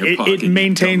puts money in your pocket. It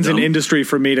maintains an industry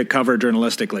for me to cover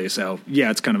journalistically. So, yeah,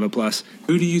 it's kind of a plus.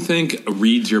 Who do you think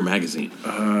reads your magazine?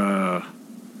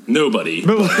 Nobody.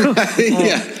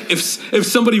 Yeah. If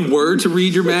somebody were to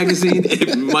read your magazine,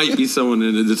 it might be someone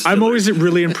in a distillery. I'm always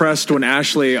really impressed when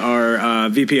Ashley, our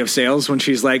VP of sales, when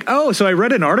she's like, oh, so I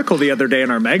read an article the other day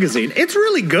in our magazine. It's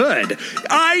really good.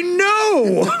 I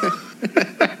know.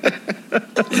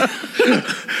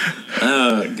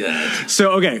 Oh,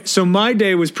 God. So my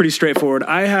day was pretty straightforward.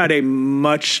 I had a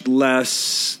much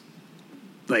less...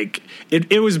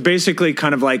 It was basically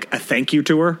kind of like a thank you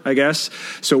tour, I guess.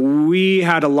 So we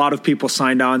had a lot of people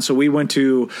signed on. So we went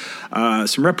to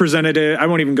some representative. I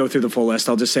won't even go through the full list.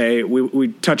 I'll just say we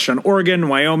touched on Oregon,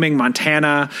 Wyoming,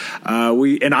 Montana.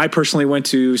 And I personally went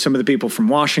to some of the people from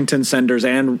Washington, senators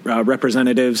and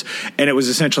representatives. And it was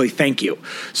essentially thank you.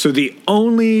 So the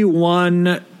only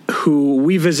one who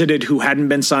we visited who hadn't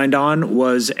been signed on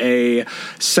was a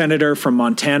senator from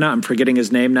Montana. I'm forgetting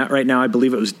his name right now. I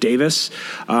believe it was Davis.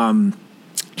 It was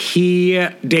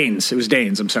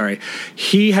Daines. I'm sorry.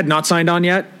 He had not signed on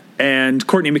yet. And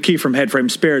Courtney McKee from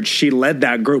Headframe Spirits, she led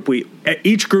that group.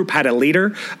 Each group had a leader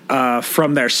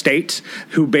from their state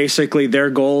who basically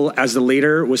their goal as the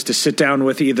leader was to sit down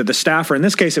with either the staff, or in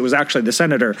this case, it was actually the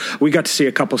senator. We got to see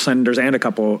a couple senators and a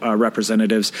couple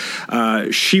representatives.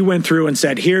 She went through and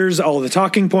said, here's all the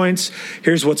talking points.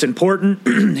 Here's what's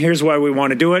important. Here's why we want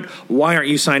to do it. Why aren't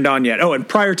you signed on yet? Oh, and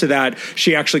prior to that,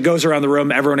 she actually goes around the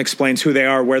room. Everyone explains who they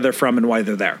are, where they're from, and why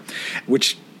they're there,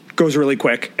 which goes really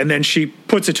quick. And then she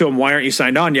puts it to him, why aren't you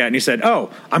signed on yet? And he said,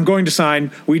 oh, I'm going to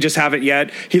sign. We just haven't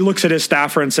yet. He looks at his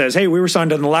staffer and says, hey, we were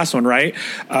signed on the last one, right?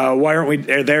 Why aren't we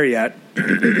there yet?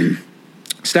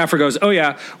 Staffer goes, oh,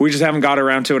 yeah, we just haven't got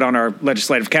around to it on our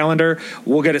legislative calendar.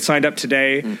 We'll get it signed up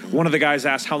today. Mm-hmm. One of the guys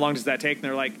asked, how long does that take? And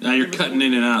they're like... Now you're cutting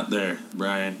in and out there,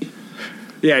 Brian.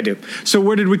 Yeah, I do. So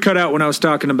where did we cut out when I was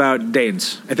talking about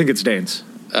Daines? I think it's Daines.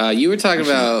 You were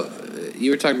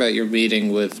talking about your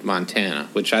meeting with Montana,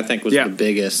 which I think was the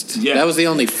biggest. Yeah. That was the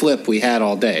only flip we had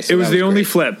all day. So it was the only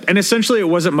flip. And essentially it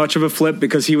wasn't much of a flip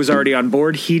because he was already on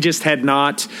board. He just had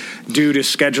not, due to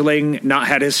scheduling, not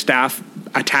had his staff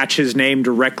attach his name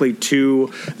directly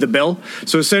to the bill.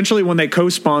 So essentially when they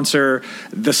co-sponsor,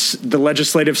 the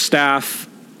legislative staff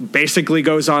basically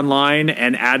goes online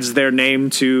and adds their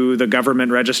name to the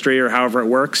government registry or however it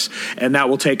works, and that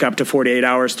will take up to 48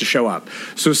 hours to show up.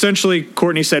 So essentially,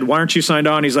 Courtney said, why aren't you signed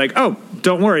on? He's like, oh,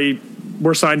 don't worry,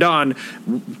 we're signed on.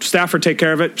 Staffer take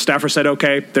care of it. Staffer said,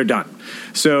 okay, they're done.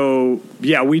 So,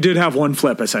 yeah, we did have one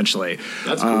flip, essentially.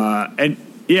 That's cool.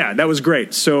 Yeah, that was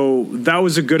great. So that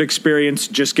was a good experience,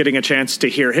 just getting a chance to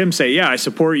hear him say, yeah, I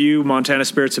support you. Montana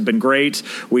Spirits have been great.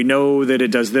 We know that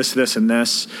it does this, this, and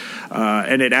this,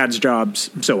 and it adds jobs,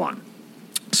 so on.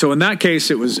 So in that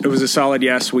case, it was a solid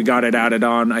yes. We got it added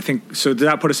on. I think, so did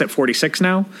that put us at 46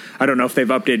 now? I don't know if they've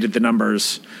updated the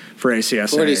numbers for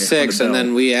ACSA. 46, and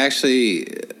then we actually,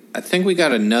 I think we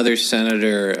got another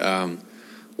senator.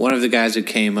 One of the guys who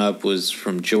came up was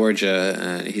from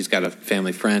Georgia. He's got a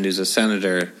family friend who's a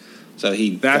senator, so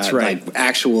he got like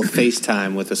actual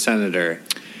FaceTime with a senator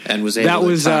and was able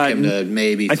to talk him to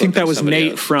maybe. I think that was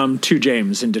Nate from 2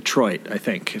 James in Detroit. I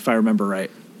think, if I remember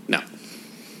right. No,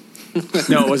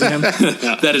 no, it wasn't him. No.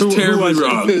 That is terribly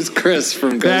wrong. It was Chris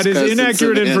from Ghost That is Coast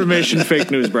inaccurate information, fake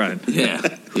news, Brian. Yeah,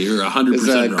 you're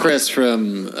 100% wrong. Chris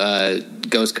from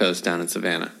Ghost Coast down in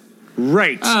Savannah.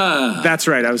 Right. That's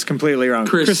right. I was completely wrong.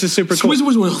 Chris is super cool. Yeah,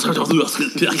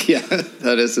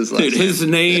 that is his last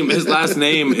name. His last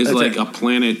name is like a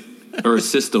planet or a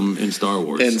system in Star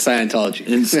Wars. In Scientology.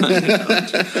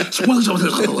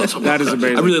 That is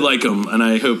amazing. I really like him, and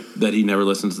I hope that he never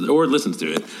listens to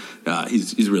it.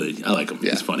 He's really, I like him.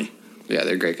 Yeah. He's funny. Yeah,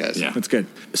 they're great guys. Yeah. That's good.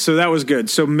 So that was good.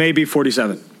 So maybe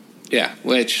 47. Yeah,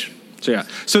 which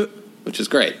is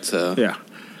great. So yeah.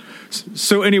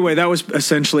 So anyway, that was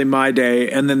essentially my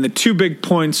day. And then the 2 big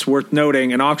points worth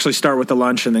noting, and I'll actually start with the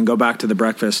lunch and then go back to the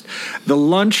breakfast. The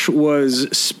lunch was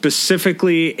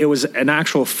specifically, it was an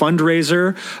actual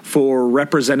fundraiser for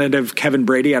Representative Kevin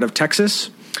Brady out of Texas.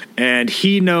 And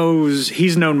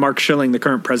he's known Mark Schilling, the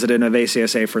current president of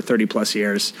ACSA, for 30 plus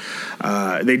years.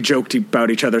 They joked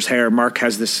about each other's hair. Mark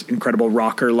has this incredible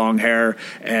rocker long hair,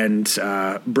 and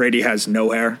Brady has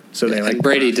no hair. So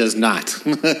Brady does not.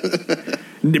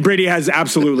 Brady has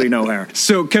absolutely no hair.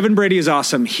 So Kevin Brady is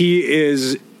awesome. He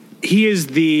is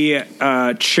the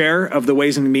chair of the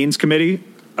Ways and Means Committee,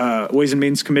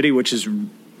 which is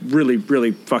really,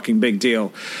 really fucking big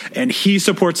deal. And he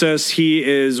supports us. He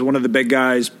is one of the big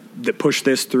guys that pushed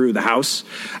this through the House,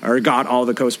 or got all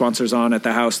the co-sponsors on at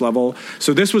the House level.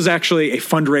 So this was actually a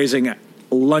fundraising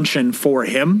luncheon for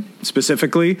him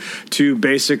specifically, to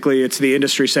basically, it's the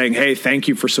industry saying, hey, thank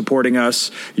you for supporting us.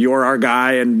 You're our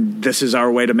guy, and this is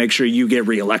our way to make sure you get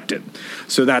reelected.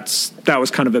 So that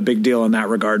was kind of a big deal in that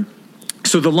regard.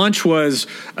 So the lunch was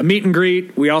a meet and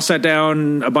greet. We all sat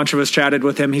down. A bunch of us chatted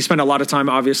with him. He spent a lot of time,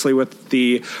 obviously, with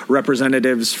the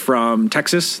representatives from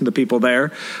Texas, the people there,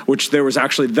 which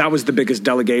that was the biggest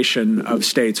delegation of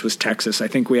states was Texas. I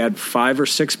think we had 5 or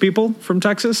 6 people from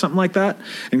Texas, something like that,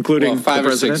 including 5 the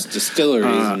or 6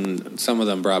 distilleries, and some of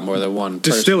them brought more than one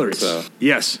distilleries. Person, so.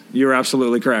 Yes, you're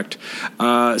absolutely correct.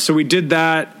 So we did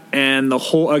that. And the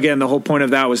whole point of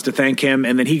that was to thank him.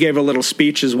 And then he gave a little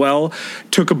speech as well,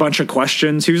 took a bunch of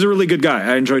questions. He was a really good guy.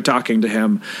 I enjoyed talking to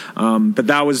him. But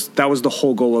that was the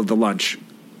whole goal of the lunch.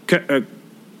 Am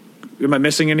I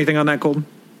missing anything on that, Colton?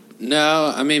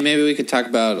 No, I mean, maybe we could talk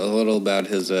a little about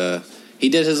his, he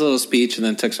did his little speech and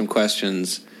then took some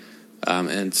questions.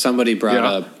 And somebody brought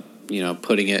up,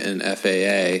 putting it in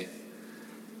FAA.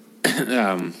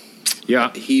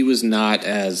 Yeah, he was not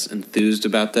as enthused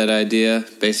about that idea.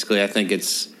 Basically, I think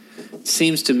it's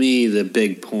seems to me the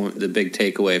big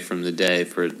takeaway from the day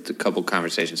for the couple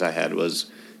conversations I had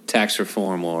was tax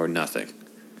reform or nothing.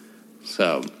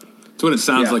 So that's what it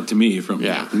sounds like to me from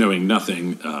knowing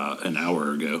nothing an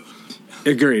hour ago.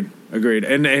 Agreed.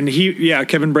 And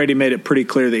Kevin Brady made it pretty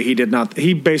clear that he did not.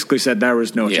 He basically said there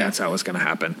was no chance that was going to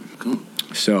happen. Cool.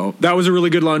 So that was a really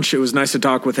good lunch. It was nice to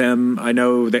talk with him. I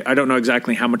don't know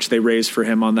exactly how much they raised for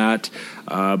him on that,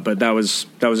 but that was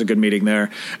a good meeting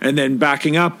there. And then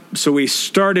backing up, so we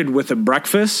started with a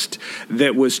breakfast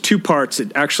that was two parts.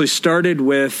 It actually started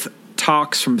with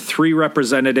talks from 3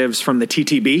 representatives from the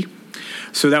TTB.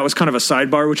 So that was kind of a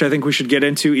sidebar, which I think we should get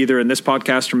into either in this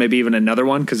podcast or maybe even another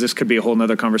one, because this could be a whole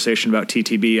nother conversation about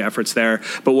TTB efforts there.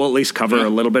 But we'll at least cover a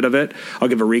little bit of it. I'll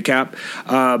give a recap.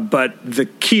 But the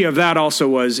key of that also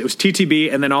was it was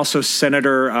TTB and then also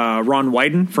Senator Ron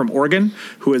Wyden from Oregon,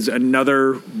 who is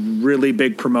another really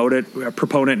big proponent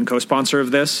and co-sponsor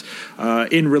of this.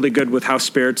 In really good with House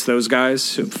Spirits, those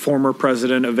guys. Former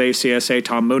president of ACSA,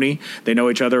 Tom Mooney. They know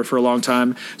each other for a long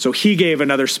time. So he gave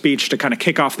another speech to kind of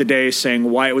kick off the day, saying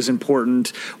why it was important,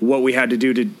 what we had to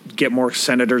do to get more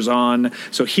senators on.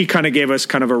 So he kind of gave us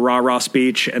kind of a rah-rah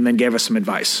speech and then gave us some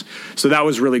advice. So that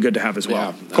was really good to have as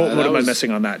well. Yeah. Colton would have been missing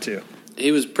on that too.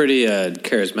 He was pretty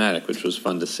charismatic, which was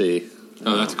fun to see.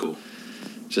 Oh, that's cool.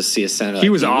 Just see a senator. He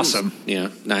was awesome.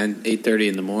 8:30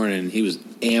 in the morning. He was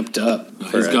amped up.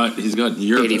 He's got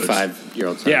your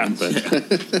 85-year-old son. Yeah.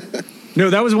 But. No,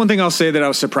 that was one thing I'll say that I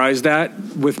was surprised at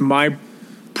with my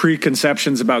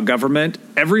preconceptions about government.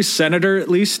 Every senator, at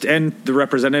least, and the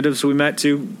representatives we met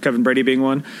too, Kevin Brady being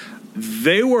one,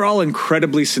 they were all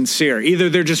incredibly sincere. Either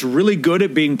they're just really good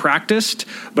at being practiced,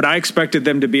 but I expected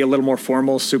them to be a little more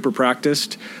formal, super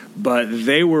practiced. But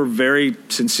they were very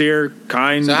sincere,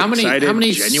 kind, excited, how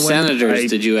many genuine. senators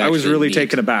did you actually I was really meet?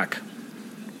 Taken aback.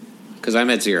 Because I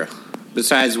met 0.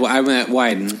 Besides, I met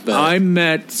Wyden. But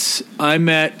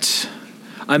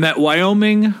I met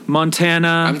Wyoming, Montana,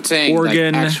 I'm saying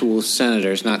Oregon. Like actual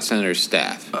senators, not senator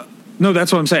staff. No,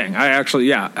 that's what I'm saying.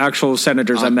 Actual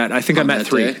senators I met. I think I met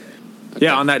 3. Okay.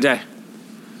 Yeah, on that day.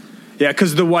 Yeah,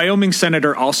 because the Wyoming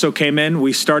senator also came in.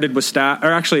 We started with staff,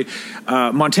 or actually,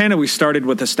 Montana, we started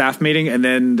with a staff meeting, and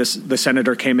then the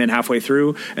senator came in halfway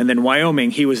through. And then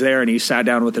Wyoming, he was there, and he sat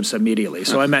down with us immediately.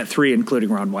 So I met 3,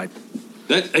 including Ron Wyden.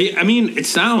 It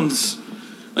sounds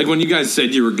like when you guys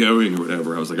said you were going or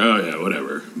whatever, I was like, oh, yeah,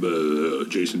 whatever.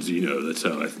 Jason Zeno, that's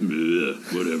how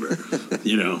whatever.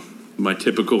 My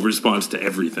typical response to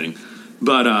everything.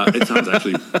 But it sounds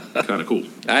actually kind of cool.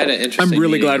 I had an interesting I'm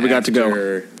really glad we got to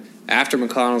go. After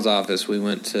McConnell's office, we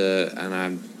went to, and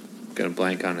I'm going to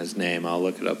blank on his name. I'll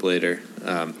look it up later.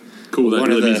 Cool, that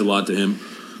really means a lot to him.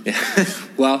 Yeah.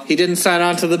 Well, he didn't sign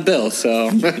on to the bill, so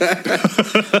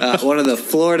one of the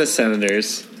Florida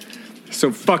senators.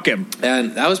 So fuck him.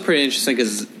 And that was pretty interesting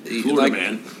because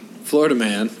Florida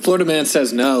man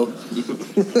says no.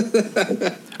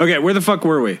 Okay, where the fuck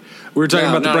were we? We were talking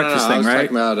about the breakfast thing, right?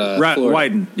 Talking about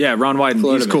Wyden. Yeah, Ron Wyden.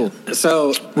 Florida He's cool. Man.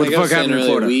 So what the fuck happened in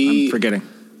Florida? I'm forgetting.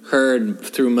 Heard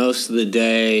through most of the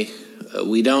day,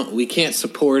 we can't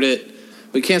support it.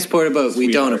 We can't support it, but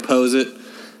we don't oppose it.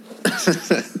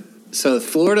 So the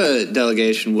Florida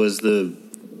delegation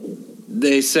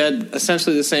they said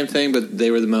essentially the same thing, but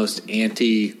they were the most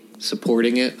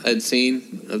anti-supporting it I'd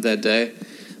seen of that day.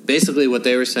 Basically what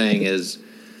they were saying is,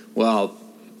 well,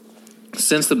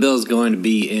 since the bill is going to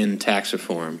be in tax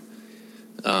reform,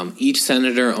 each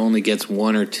senator only gets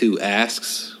 1 or 2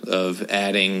 asks of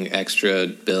adding extra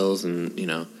bills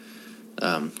and,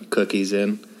 cookies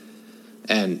in.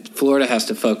 And Florida has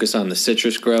to focus on the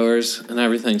citrus growers and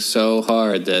everything so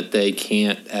hard that they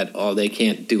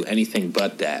can't do anything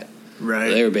but that. Right.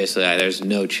 They were basically like, there's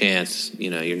no chance,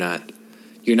 you're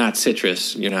not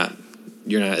citrus,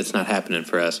 it's not happening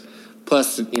for us.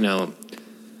 Plus,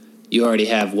 you already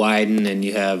have Wyden and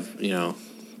you have,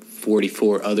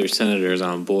 44 other senators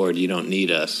on board. You don't need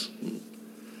us.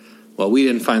 Well, we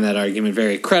didn't find that argument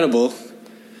very credible.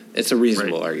 It's a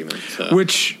reasonable argument. So.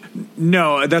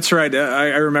 No, that's right.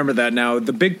 I remember that now.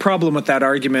 The big problem with that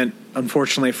argument,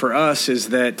 unfortunately for us, is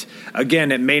that,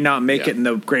 again, it may not make it in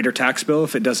the greater tax bill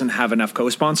if it doesn't have enough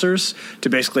co-sponsors to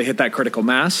basically hit that critical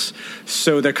mass.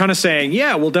 So they're kind of saying,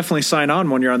 yeah, we'll definitely sign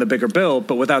on when you're on the bigger bill,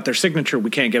 but without their signature,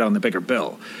 we can't get on the bigger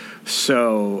bill.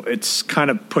 So it's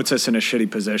kind of puts us in a shitty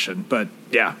position. But,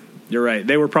 yeah, you're right.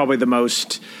 They were probably the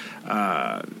most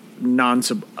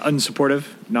unsupportive.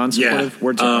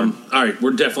 Words are hard. All right,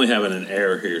 we're definitely having an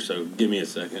error here, so give me a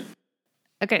second.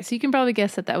 Okay, so you can probably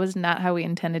guess that was not how we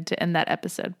intended to end that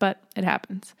episode, but it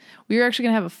happens. We are actually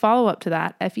going to have a follow-up to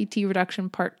that, FET Reduction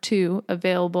Part 2,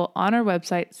 available on our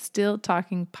website,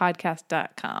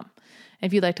 stilltalkingpodcast.com.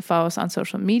 If you'd like to follow us on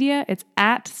social media, it's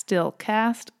at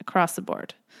StillCast across the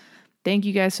board. Thank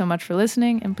you guys so much for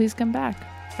listening, and please come back.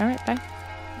 All right, bye.